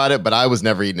conversations about it, but I was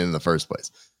never eating it in the first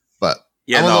place. But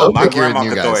yeah, no, my grandma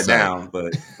could throw it down.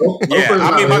 But yeah,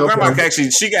 I mean, my grandma could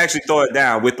actually throw it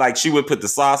down with she would put the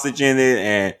sausage in it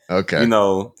and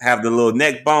have the little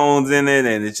neck bones in it,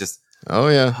 and it's just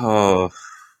oh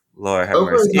Lord have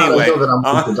mercy. Anyway,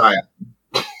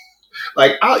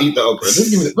 like I'll eat the okra.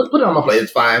 Just put it on my plate.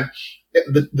 It's fine.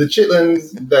 The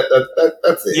chitlins,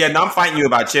 that's it. Yeah, no, I'm fighting you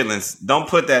about chitlins. Don't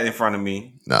put that in front of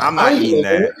me. No. I'm not eating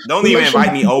that. Don't even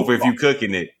invite me over if you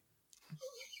cooking it.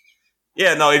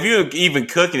 Yeah, no, if you're even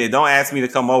cooking it, don't ask me to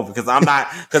come over because I'm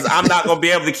not gonna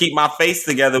be able to keep my face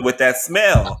together with that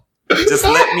smell. Just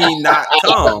let me not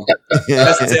come.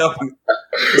 Just tell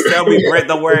me, Brett,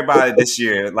 don't worry about it this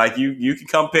year. Like you can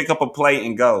come pick up a plate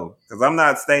and go because I'm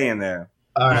not staying there.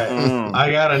 All right,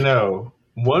 I gotta know.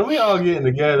 When we all getting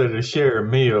together to share a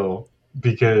meal,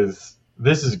 because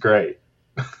this is great.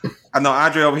 I know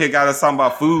Andre over here got us talking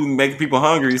about food and making people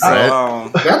hungry. So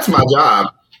that's my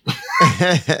job.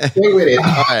 Stay with it.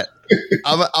 All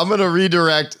right, I'm gonna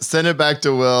redirect. Send it back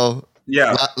to Will.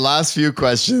 Yeah. Last few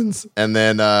questions, and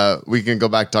then we can go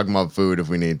back talking about food if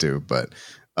we need to. But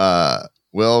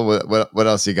Will, what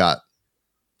else you got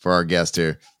for our guest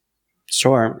here?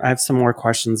 Sure. I have some more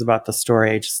questions about the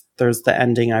story. There's the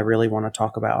ending I really want to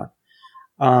talk about.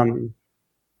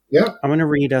 Yeah. I'm going to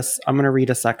read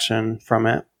a section from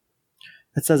it.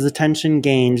 It says, attention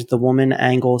gained, the woman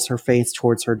angles her face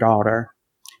towards her daughter.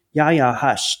 Yaya,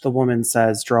 hush, the woman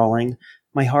says, drawling.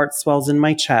 My heart swells in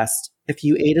my chest. If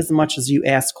you ate as much as you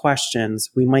asked questions,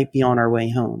 we might be on our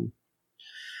way home.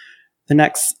 Then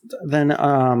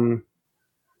a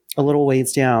little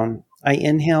ways down, I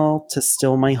inhale to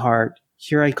still my heart.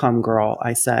 Here I come, girl,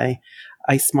 I say.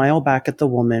 I smile back at the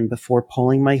woman before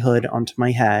pulling my hood onto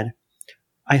my head.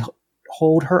 I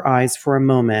hold her eyes for a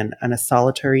moment, and a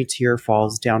solitary tear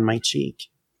falls down my cheek.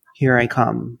 Here I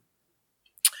come.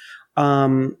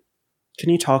 Can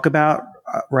you talk about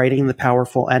writing the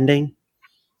powerful ending?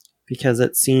 Because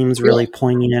it seems really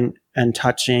poignant and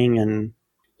touching. And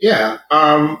yeah,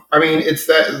 I mean, it's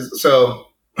that. So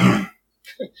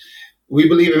we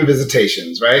believe in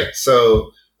visitations, right?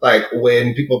 So like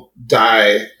when people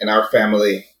die in our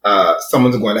family,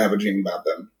 someone's going to have a dream about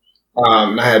them.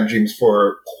 And I had dreams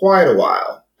for quite a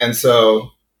while, and so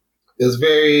it was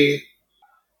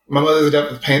my mother's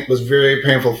death was very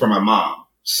painful for my mom.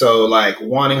 So like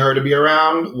wanting her to be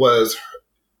around was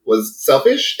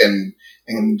selfish, and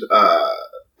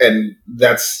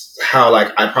that's how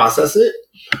like I process it.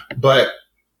 But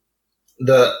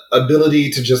the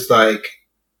ability to just like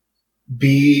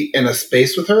be in a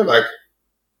space with her, like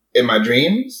in my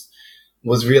dreams,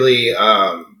 was really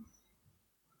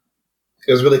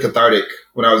it was really cathartic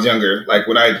when I was younger, like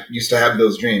when I used to have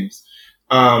those dreams.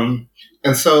 And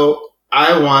so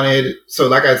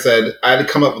like I said, I had to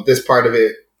come up with this part of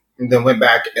it, and then went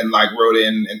back and like wrote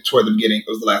in, and toward the beginning, it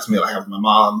was the last meal I had with my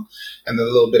mom, and then a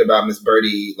little bit about Miss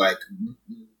Birdie, like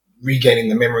regaining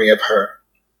the memory of her.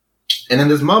 And in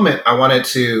this moment, I wanted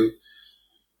to,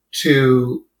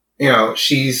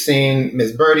 she's seen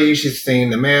Miss Birdie, she's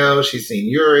seen the mail, she's seen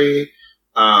Yuri.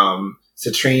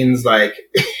 Citrine's like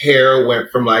hair went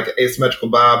from like an asymmetrical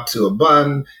bob to a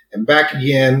bun and back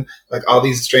again. Like all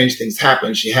these strange things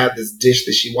happened. She had this dish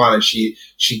that she wanted. She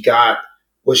got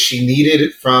what she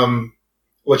needed from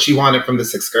what she wanted from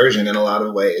this excursion in a lot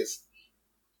of ways.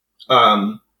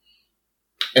 And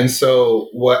so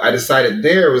what I decided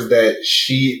there was that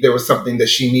there was something that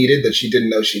she needed that she didn't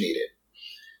know she needed.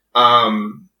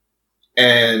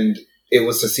 And it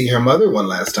was to see her mother one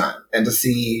last time, and to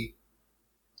see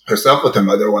herself with her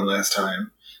mother one last time.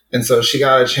 And so she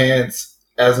got a chance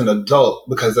as an adult,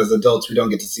 because as adults, we don't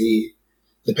get to see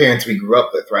the parents we grew up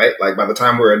with, right? Like by the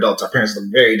time we're adults, our parents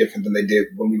look very different than they did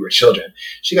when we were children.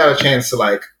 She got a chance to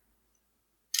like,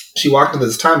 she walked into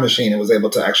this time machine and was able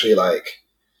to actually like,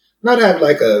 not have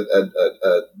like a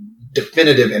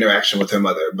definitive interaction with her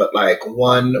mother, but like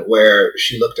one where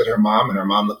she looked at her mom and her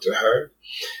mom looked at her,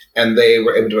 and they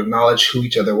were able to acknowledge who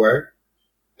each other were,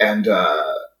 and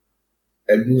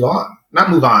move on.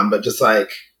 Not move on, but just like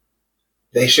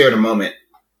they shared a moment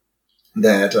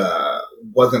that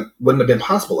wouldn't have been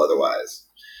possible otherwise.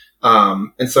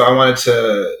 And so I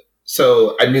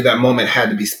knew that moment had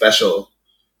to be special.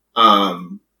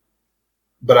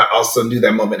 But I also knew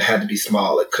that moment had to be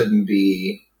small. It couldn't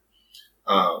be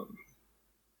a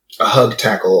hug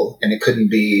tackle, and it couldn't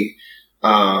be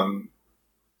a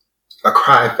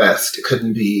cry fest. It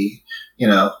couldn't be,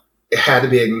 it had to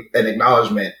be an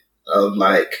acknowledgement of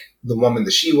like the woman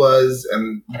that she was,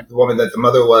 and the woman that the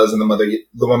mother was, and the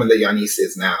woman that Yanis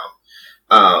is now.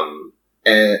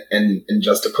 And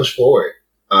just to push forward.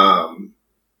 I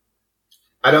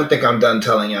don't think I'm done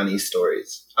telling Yanis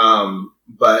stories.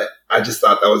 But I just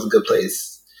thought that was a good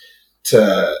place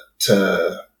to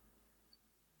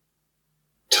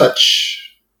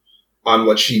touch on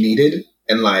what she needed.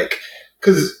 And like,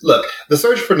 cause look, the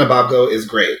search for Nababgo is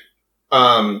great.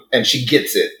 And she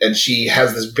gets it, and she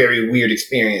has this very weird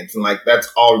experience, and like, that's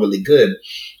all really good.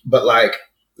 But like,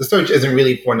 the search isn't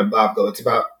really for Nababgo. It's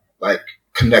about like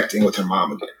connecting with her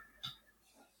mom again.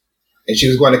 And she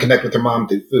was going to connect with her mom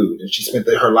through food. And she spent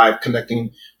her life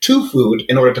connecting to food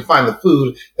in order to find the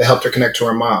food that helped her connect to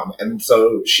her mom. And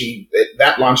so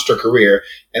that launched her career.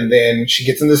 And then she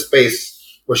gets in this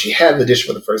space where she had the dish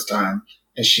for the first time,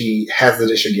 and she has the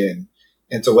dish again.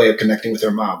 And it's a way of connecting with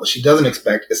her mom. What she doesn't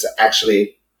expect is to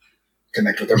actually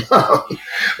connect with her mom.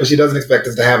 What she doesn't expect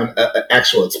is to have an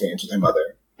actual experience with her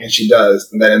mother. And she does.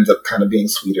 And that ends up kind of being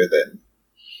sweeter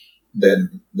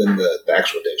than the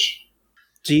actual dish.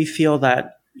 Do you feel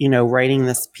that, writing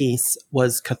this piece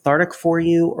was cathartic for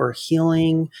you or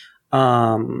healing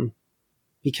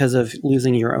because of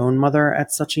losing your own mother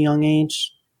at such a young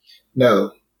age?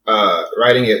 No.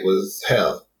 Writing it was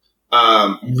hell.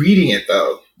 Reading it,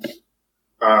 though,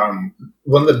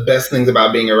 one of the best things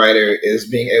about being a writer is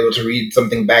being able to read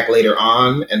something back later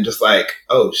on and just like,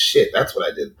 oh, shit, that's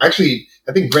what I did. Actually,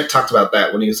 I think Brent talked about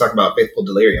that when he was talking about Faithful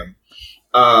Delirium.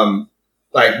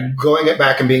 Like going it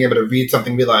back and being able to read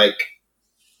something and be like,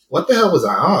 what the hell was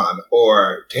I on?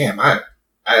 Or damn, I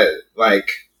like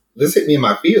this hit me in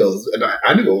my feels, and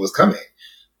I knew what was coming.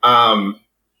 But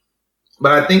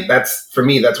I think that's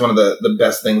one of the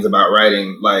best things about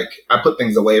writing. Like I put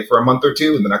things away for a month or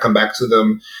two, and then I come back to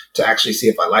them to actually see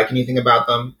if I like anything about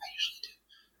them. I usually do.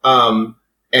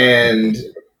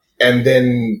 And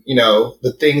then,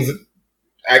 the things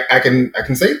I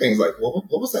can say things like, well,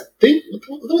 what was that thing?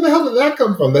 Where the hell did that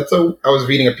come from? I was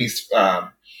reading a piece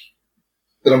that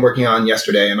I'm working on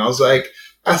yesterday, and I was like,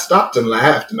 I stopped and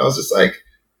laughed, and I was just like,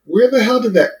 where the hell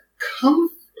did that come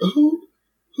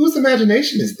whose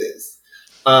imagination is this?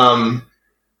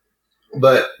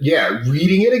 But yeah,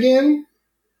 reading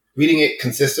it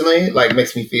consistently, like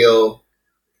makes me feel,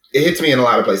 it hits me in a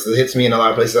lot of places. It hits me in a lot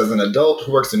of places as an adult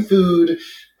who works in food,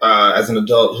 as an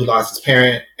adult who lost his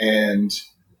parent, and,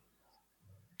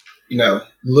 you know,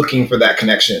 looking for that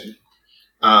connection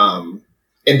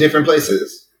in different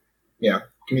places. Yeah,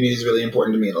 community is really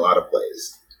important to me in a lot of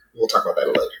ways. We'll talk about that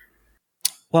later.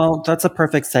 Well, that's a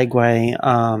perfect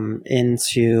segue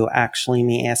into actually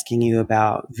me asking you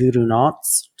about Voodoo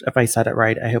Knots. If I said it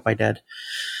right, I hope I did.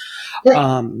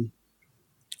 Yeah.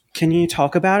 Can you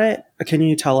talk about it? Can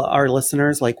you tell our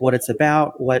listeners like what it's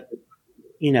about, what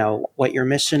your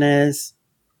mission is?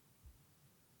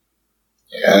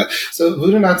 Yeah. So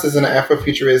Voodoo Knots is an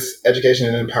Afrofuturist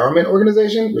education and empowerment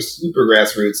organization. We're super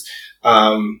grassroots.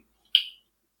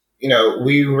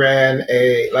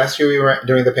 Last year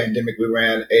during the pandemic, we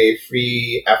ran a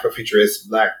free Afrofuturist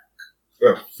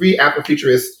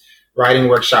writing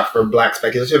workshop for Black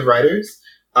speculative writers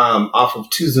off of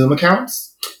 2 Zoom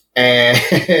accounts,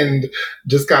 and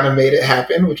just kind of made it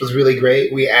happen, which was really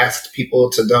great. We asked people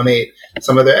to donate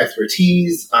some of their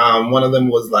expertise. One of them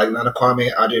was like Nana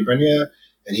Kwame Adjei-Brenyah,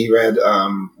 and he read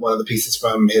one of the pieces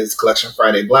from his collection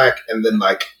Friday Black, and then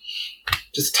like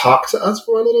just talked to us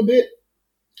for a little bit.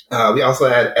 We also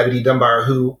had Ebony Dunbar,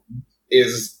 who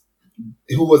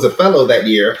was a fellow that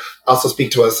year, also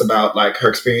speak to us about like her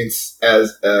experience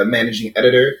as a managing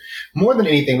editor. More than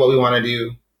anything, what we want to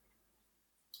do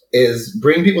is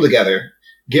bring people together,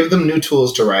 give them new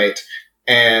tools to write,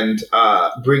 and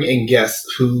bring in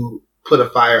guests who put a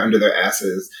fire under their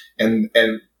asses and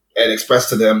express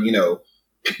to them, you know,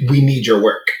 we need your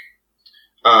work.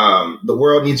 The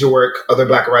world needs your work. Other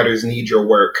Black writers need your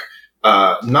work.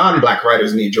 Non-Black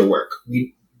writers need your work.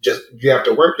 You have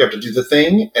to work, you have to do the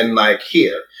thing. And like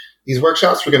here, these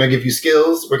workshops, we're going to give you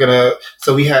skills.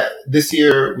 This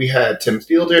year we had Tim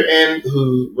Fielder in,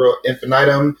 who wrote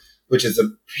Infinitum, which is a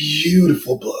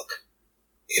beautiful book.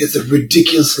 It is a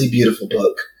ridiculously beautiful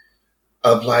book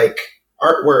of like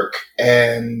artwork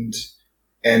and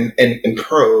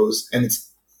prose, and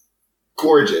it's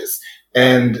gorgeous.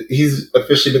 And he's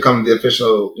officially become the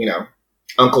official, you know,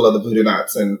 uncle of the Voodoo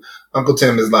Knots. And Uncle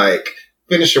Tim is like,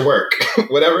 finish your work.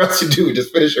 Whatever else you do,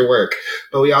 just finish your work.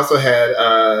 But we also had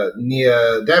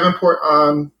Nia Davenport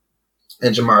on,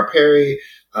 and Jamar Perry,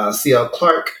 C.L.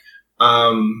 Clark.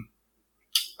 How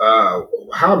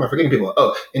am I forgetting people?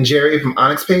 Oh, and Jerry from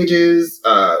Onyx Pages,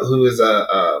 who is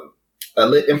a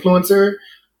lit influencer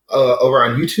over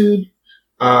on YouTube.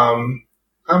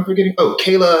 I'm forgetting. Oh,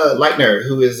 Kayla Leitner,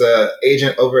 who is an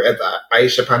agent over at the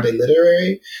Aisha Pandey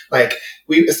Literary. Like,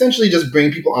 we essentially just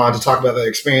bring people on to talk about their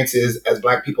experiences as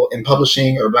Black people in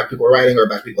publishing, or Black people writing, or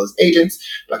Black people as agents,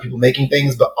 Black people making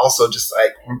things, but also just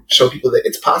like show people that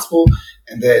it's possible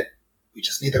and that we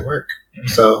just need their work. Mm-hmm.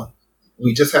 So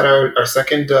we just had our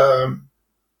second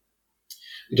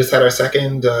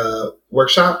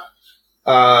workshop.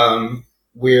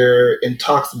 We're in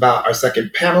talks about our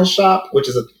second panel shop, which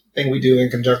is a thing we do in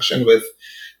conjunction with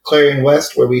Clarion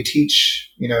West, where we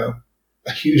teach, you know,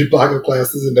 a huge block of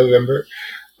classes in November.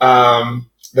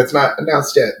 That's not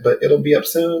announced yet, but it'll be up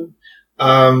soon.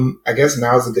 I guess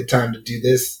now is a good time to do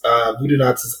this. Voodoo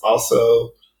Knots is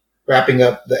also wrapping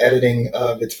up the editing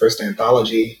of its first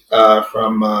anthology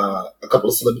from a couple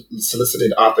of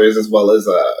solicited authors, as well as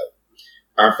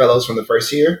our fellows from the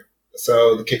first year.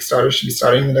 So the Kickstarter should be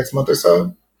starting in the next month or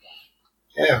so.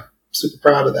 Yeah, super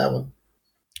proud of that one.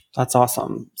 That's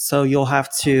awesome. So you'll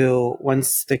have to,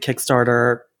 once the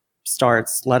Kickstarter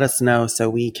starts, let us know so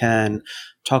we can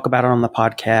talk about it on the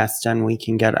podcast and we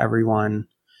can get everyone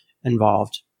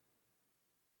involved.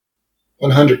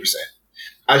 100%.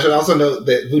 I should also note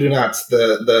that Voodoo Knots,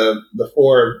 the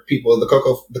 4 people, the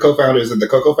co-founders and the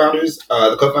co-founders,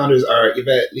 the co-founders are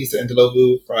Yvette Lisa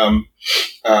Ndlovu from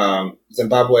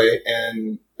Zimbabwe,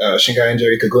 and Shingai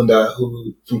Njeri Kagunda,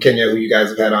 who from Kenya, who you guys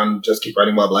have had on Just Keep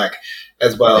Writing While Black,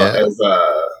 as well as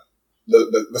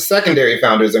the secondary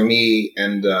founders are me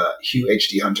and Hugh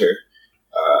H.D. Hunter,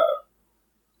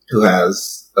 who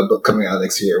has a book coming out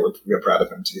next year. We're proud of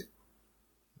him too.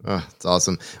 Oh, it's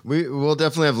awesome. We'll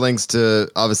definitely have links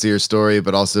to obviously your story,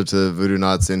 but also to Voodoo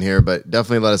Knots in here. But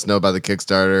definitely let us know about the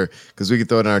Kickstarter, because we can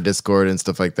throw it in our Discord and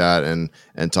stuff like that, and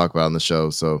talk about it on the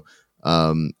show. So,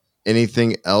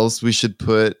 anything else we should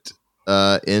put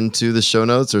into the show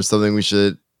notes, or something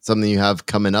you have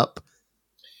coming up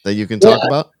that you can talk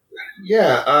about?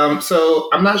 Yeah. So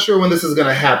I'm not sure when this is going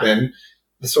to happen.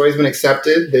 The story's been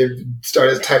accepted. They've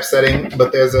started typesetting,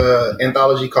 but there's an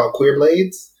anthology called Queer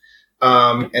Blades.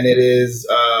 And it is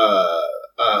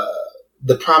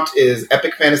The prompt is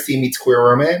epic fantasy meets queer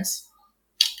romance.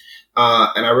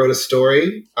 And I wrote a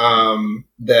story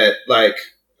that like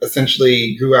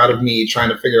essentially grew out of me trying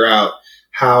to figure out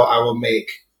how I will make,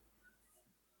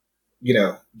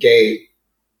 gay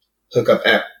hookup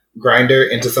app Grindr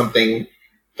into something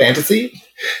fantasy.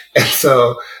 And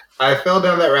so I fell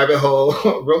down that rabbit hole,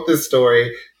 wrote this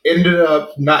story, ended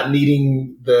up not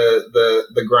needing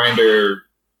the Grindr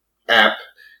app.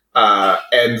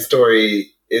 And the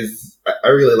story is, I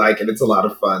really like it. It's a lot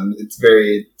of fun. It's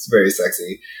very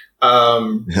sexy.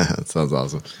 That sounds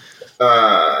awesome.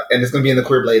 And it's going to be in the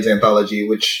Queer Blades anthology,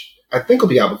 which I think will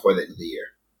be out before the end of the year.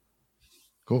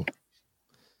 Cool.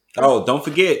 Oh, don't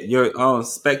forget your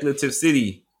Speculative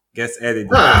City gets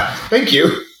edited. Thank you.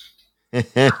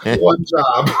 One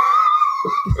job.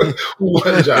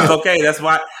 One job. It's okay.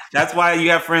 That's why you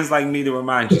have friends like me to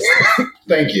remind you.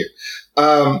 Thank you.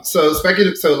 So like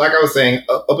I was saying,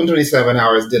 Open 27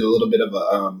 Hours did a little bit of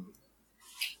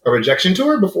a rejection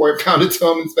tour before it found its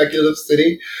home in Speculative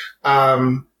City.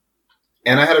 And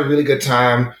I had a really good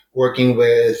time working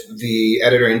with the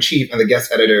editor-in-chief and the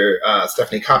guest editor,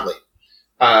 Stephanie Copley.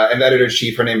 And the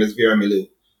editor-in-chief, her name is Vera Milou.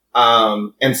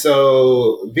 And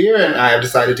so Vera and I have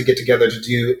decided to get together to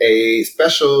do a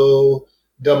special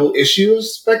double issue of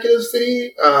Speculative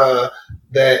City,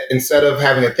 that instead of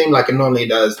having a theme like it normally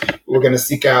does, we're going to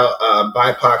seek out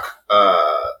BIPOC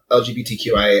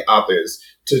LGBTQIA authors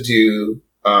to do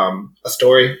a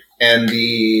story. And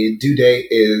the due date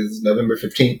is November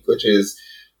 15th, which is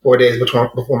 4 days before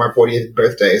my 40th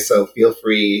birthday. So feel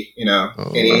free,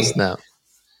 any snap.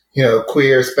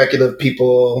 Queer speculative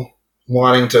people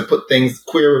wanting to put things,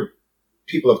 queer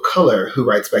people of color who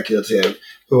write speculative,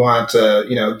 who want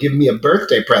to, give me a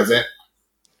birthday present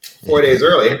 4 days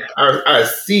early. I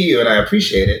see you and I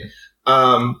appreciate it.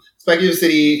 Speculative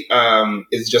City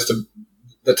is just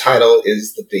the title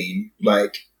is the theme.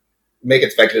 Like, make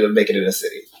it speculative, make it in a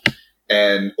city.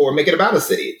 Or make it about a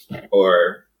city.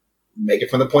 Or make it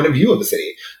from the point of view of the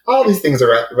city. All these things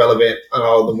are relevant on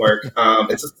all of them work.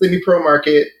 It's a semi-pro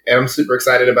market, and I'm super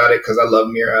excited about it because I love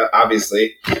Mira,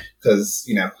 obviously. Because,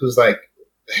 who's like,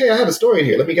 hey, I have a story in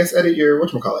here. Let me guest edit your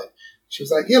whatchamacallit. She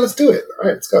was like, yeah, let's do it. All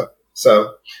right, let's go.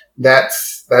 So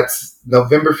that's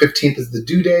November 15th is the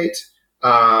due date.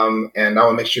 And I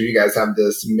will make sure you guys have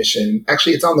the submission.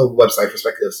 Actually, it's on the website for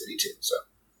Speculative City too. So.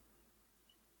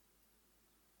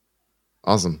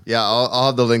 Awesome. Yeah, I'll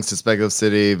have the links to Speculative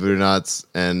City, Voodoo Knots,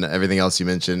 and everything else you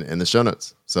mentioned in the show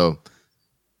notes. So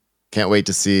can't wait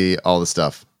to see all the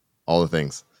stuff, all the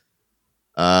things.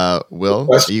 Will,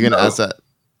 are you going to ask that?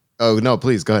 Oh, no,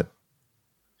 please, go ahead.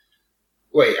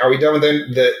 Wait, are we done with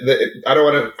the I don't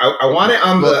want to, I want it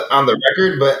on the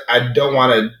record, but I don't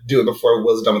want to do it before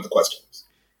Will's done with the questions.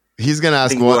 He's going to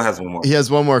ask Will has one more. He has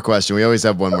one more question. We always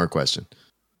have one more question.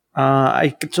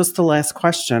 Just the last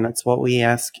question. It's what we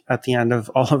ask at the end of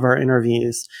all of our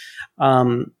interviews.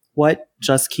 What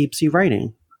just keeps you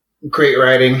writing? Great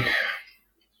writing,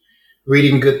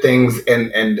 reading good things,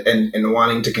 and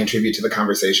wanting to contribute to the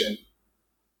conversation.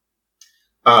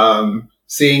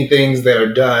 Seeing things that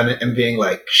are done and being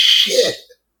like, shit,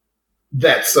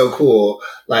 that's so cool.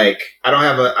 Like, I don't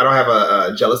have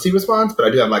a jealousy response, but I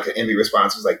do have like an envy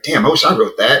response. It's like, damn, I wish I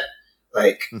wrote that.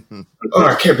 Like, oh,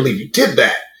 I can't believe you did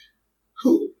that.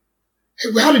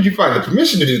 How did you find the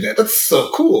permission to do that? That's so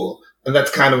cool. And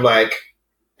that's kind of like,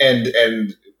 and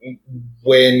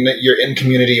when you're in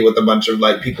community with a bunch of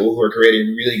like people who are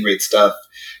creating really great stuff,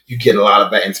 you get a lot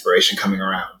of that inspiration coming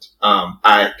around.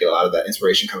 I get a lot of that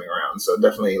inspiration coming around. So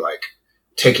definitely like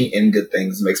taking in good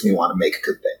things makes me want to make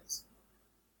good things.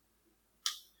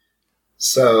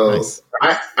 So nice.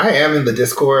 I am in the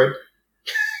Discord.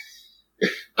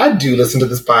 I do listen to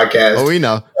this podcast. Oh, we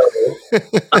know.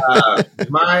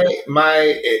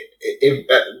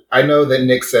 I know that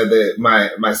Nick said that my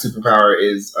superpower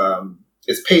is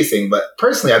pacing, but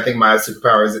personally, I think my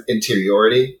superpower is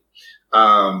interiority.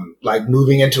 Like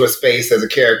moving into a space as a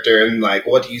character and like,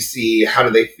 what do you see? How do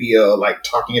they feel? Like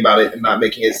talking about it and not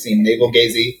making it seem navel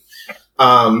gazy.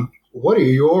 What are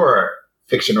your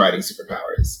fiction writing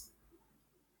superpowers?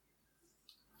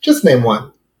 Just name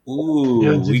one. Ooh,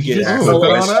 yeah, we get asked a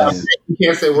question. You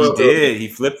can't say world building. building. He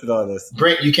flipped it on us.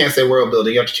 Brent, you can't say world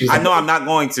building. You have to choose. I know I'm not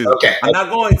going to. Okay. I'm not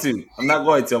going to. I'm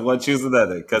going to choose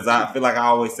another because I feel like I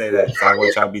always say that. So I want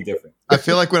to try to be different. I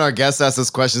feel like when our guests ask us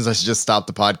questions, I should just stop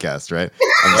the podcast, right?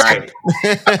 Right.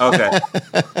 Okay.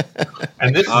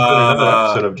 And this is another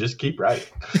episode of Just Keep Writing.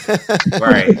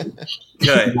 Right.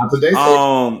 Good. Not today,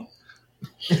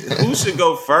 who should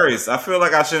go first? I feel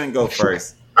like I shouldn't go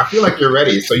first. I feel like you're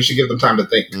ready, so you should give them time to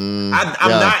think. I'm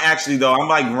not actually, though. I'm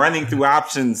like running through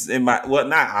options in my, well,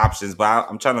 not options, but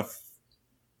I'm trying to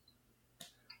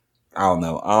I don't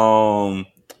know.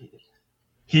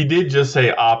 He did just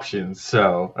say options,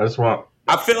 so I just want.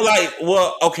 I feel like,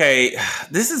 well, okay,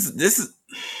 this is.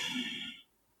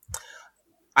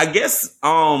 I guess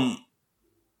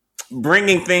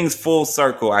bringing things full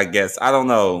circle. I guess I don't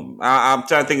know. I'm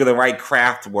trying to think of the right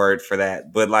craft word for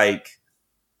that, but like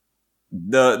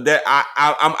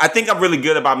I think I'm really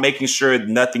good about making sure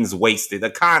nothing's wasted.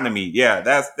 Economy, yeah,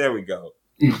 there we go.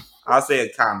 I'll say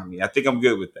economy. I think I'm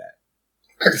good with that.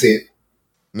 I can see it.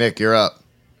 Nick, you're up.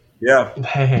 Yeah.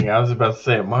 Dang, I was about to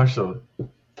say it. Marshall,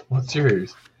 what's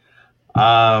yours?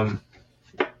 Man,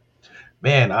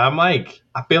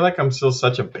 I feel like I'm still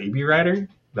such a baby writer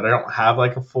that I don't have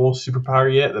like a full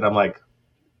superpower yet that I'm like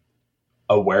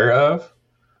aware of.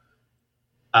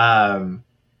 I'm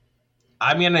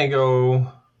gonna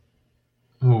go.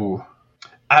 Ooh,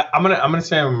 I'm gonna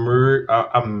say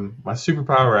I'm my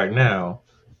superpower right now,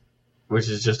 which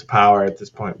is just a power at this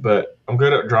point. But I'm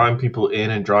good at drawing people in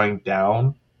and drawing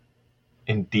down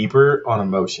and deeper on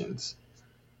emotions.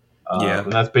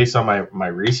 And that's based on my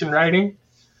recent writing.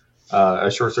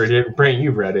 A short story. Brent,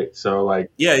 you've read it, so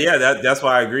like. Yeah. That's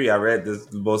why I agree. I read the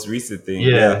most recent thing.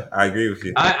 Yeah, I agree with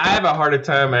you. I have a harder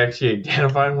time actually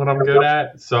identifying what I'm good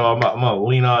at, so I'm gonna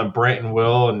lean on Brent and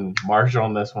Will and Marshall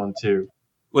on this one too.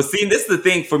 Well, see, this is the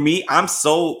thing for me.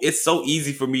 It's so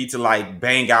easy for me to like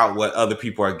bang out what other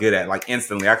people are good at, like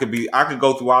instantly. I could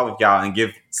go through all of y'all and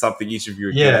give something each of you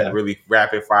are good at, really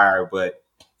rapid fire. But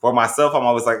for myself, I'm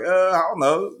always like, I don't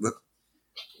know.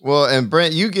 Well, and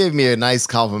Brent, you gave me a nice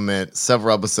compliment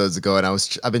several episodes ago, and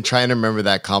I've been trying to remember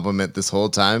that compliment this whole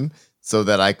time so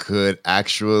that I could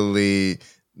actually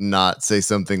not say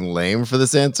something lame for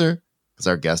this answer because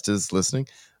our guest is listening.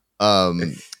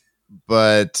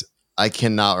 But I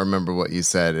cannot remember what you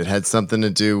said. It had something to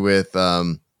do with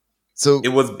so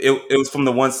it was from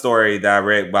the one story that I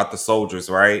read about the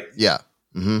soldiers, right? Yeah.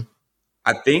 Mm-hmm.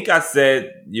 I think I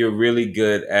said you're really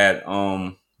good at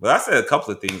well, I said a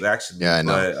couple of things actually. Yeah, I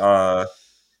know. But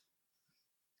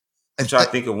I'm trying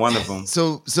to think of one of them.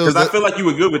 So because I feel like you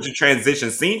were good with your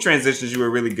transitions, scene transitions. You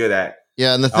were really good at.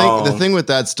 Yeah, and the thing with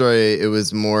that story, it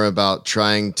was more about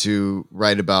trying to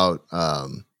write about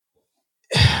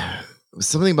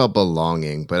something about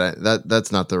belonging, but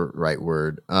that's not the right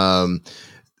word. A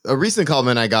recent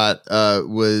comment I got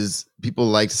was people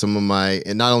liked some of my,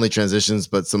 and not only transitions,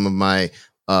 but some of my,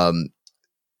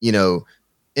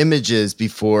 images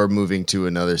before moving to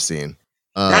another scene.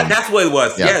 That's what it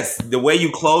was. Yeah. Yes, the way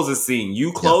you close a scene.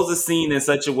 You close a scene in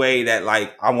such a way that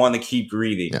like I want to keep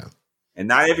reading. Yeah. And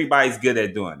not everybody's good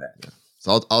at doing that. Yeah.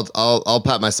 So I'll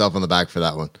pat myself on the back for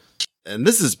that one. And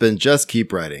this has been Just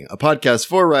Keep Writing, a podcast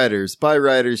for writers by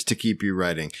writers to keep you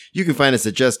writing. You can find us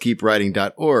at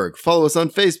justkeepwriting.org. Follow us on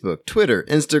Facebook, Twitter,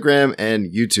 Instagram,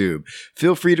 and YouTube.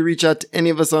 Feel free to reach out to any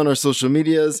of us on our social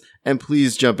medias, and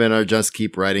please jump in our Just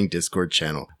Keep Writing Discord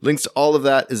channel. Links to all of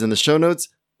that is in the show notes.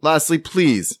 Lastly,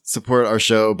 please support our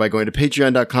show by going to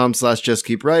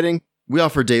patreon.com/justkeepwriting. We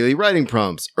offer daily writing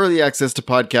prompts, early access to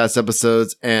podcast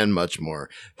episodes, and much more.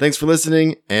 Thanks for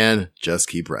listening, and just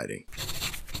keep writing.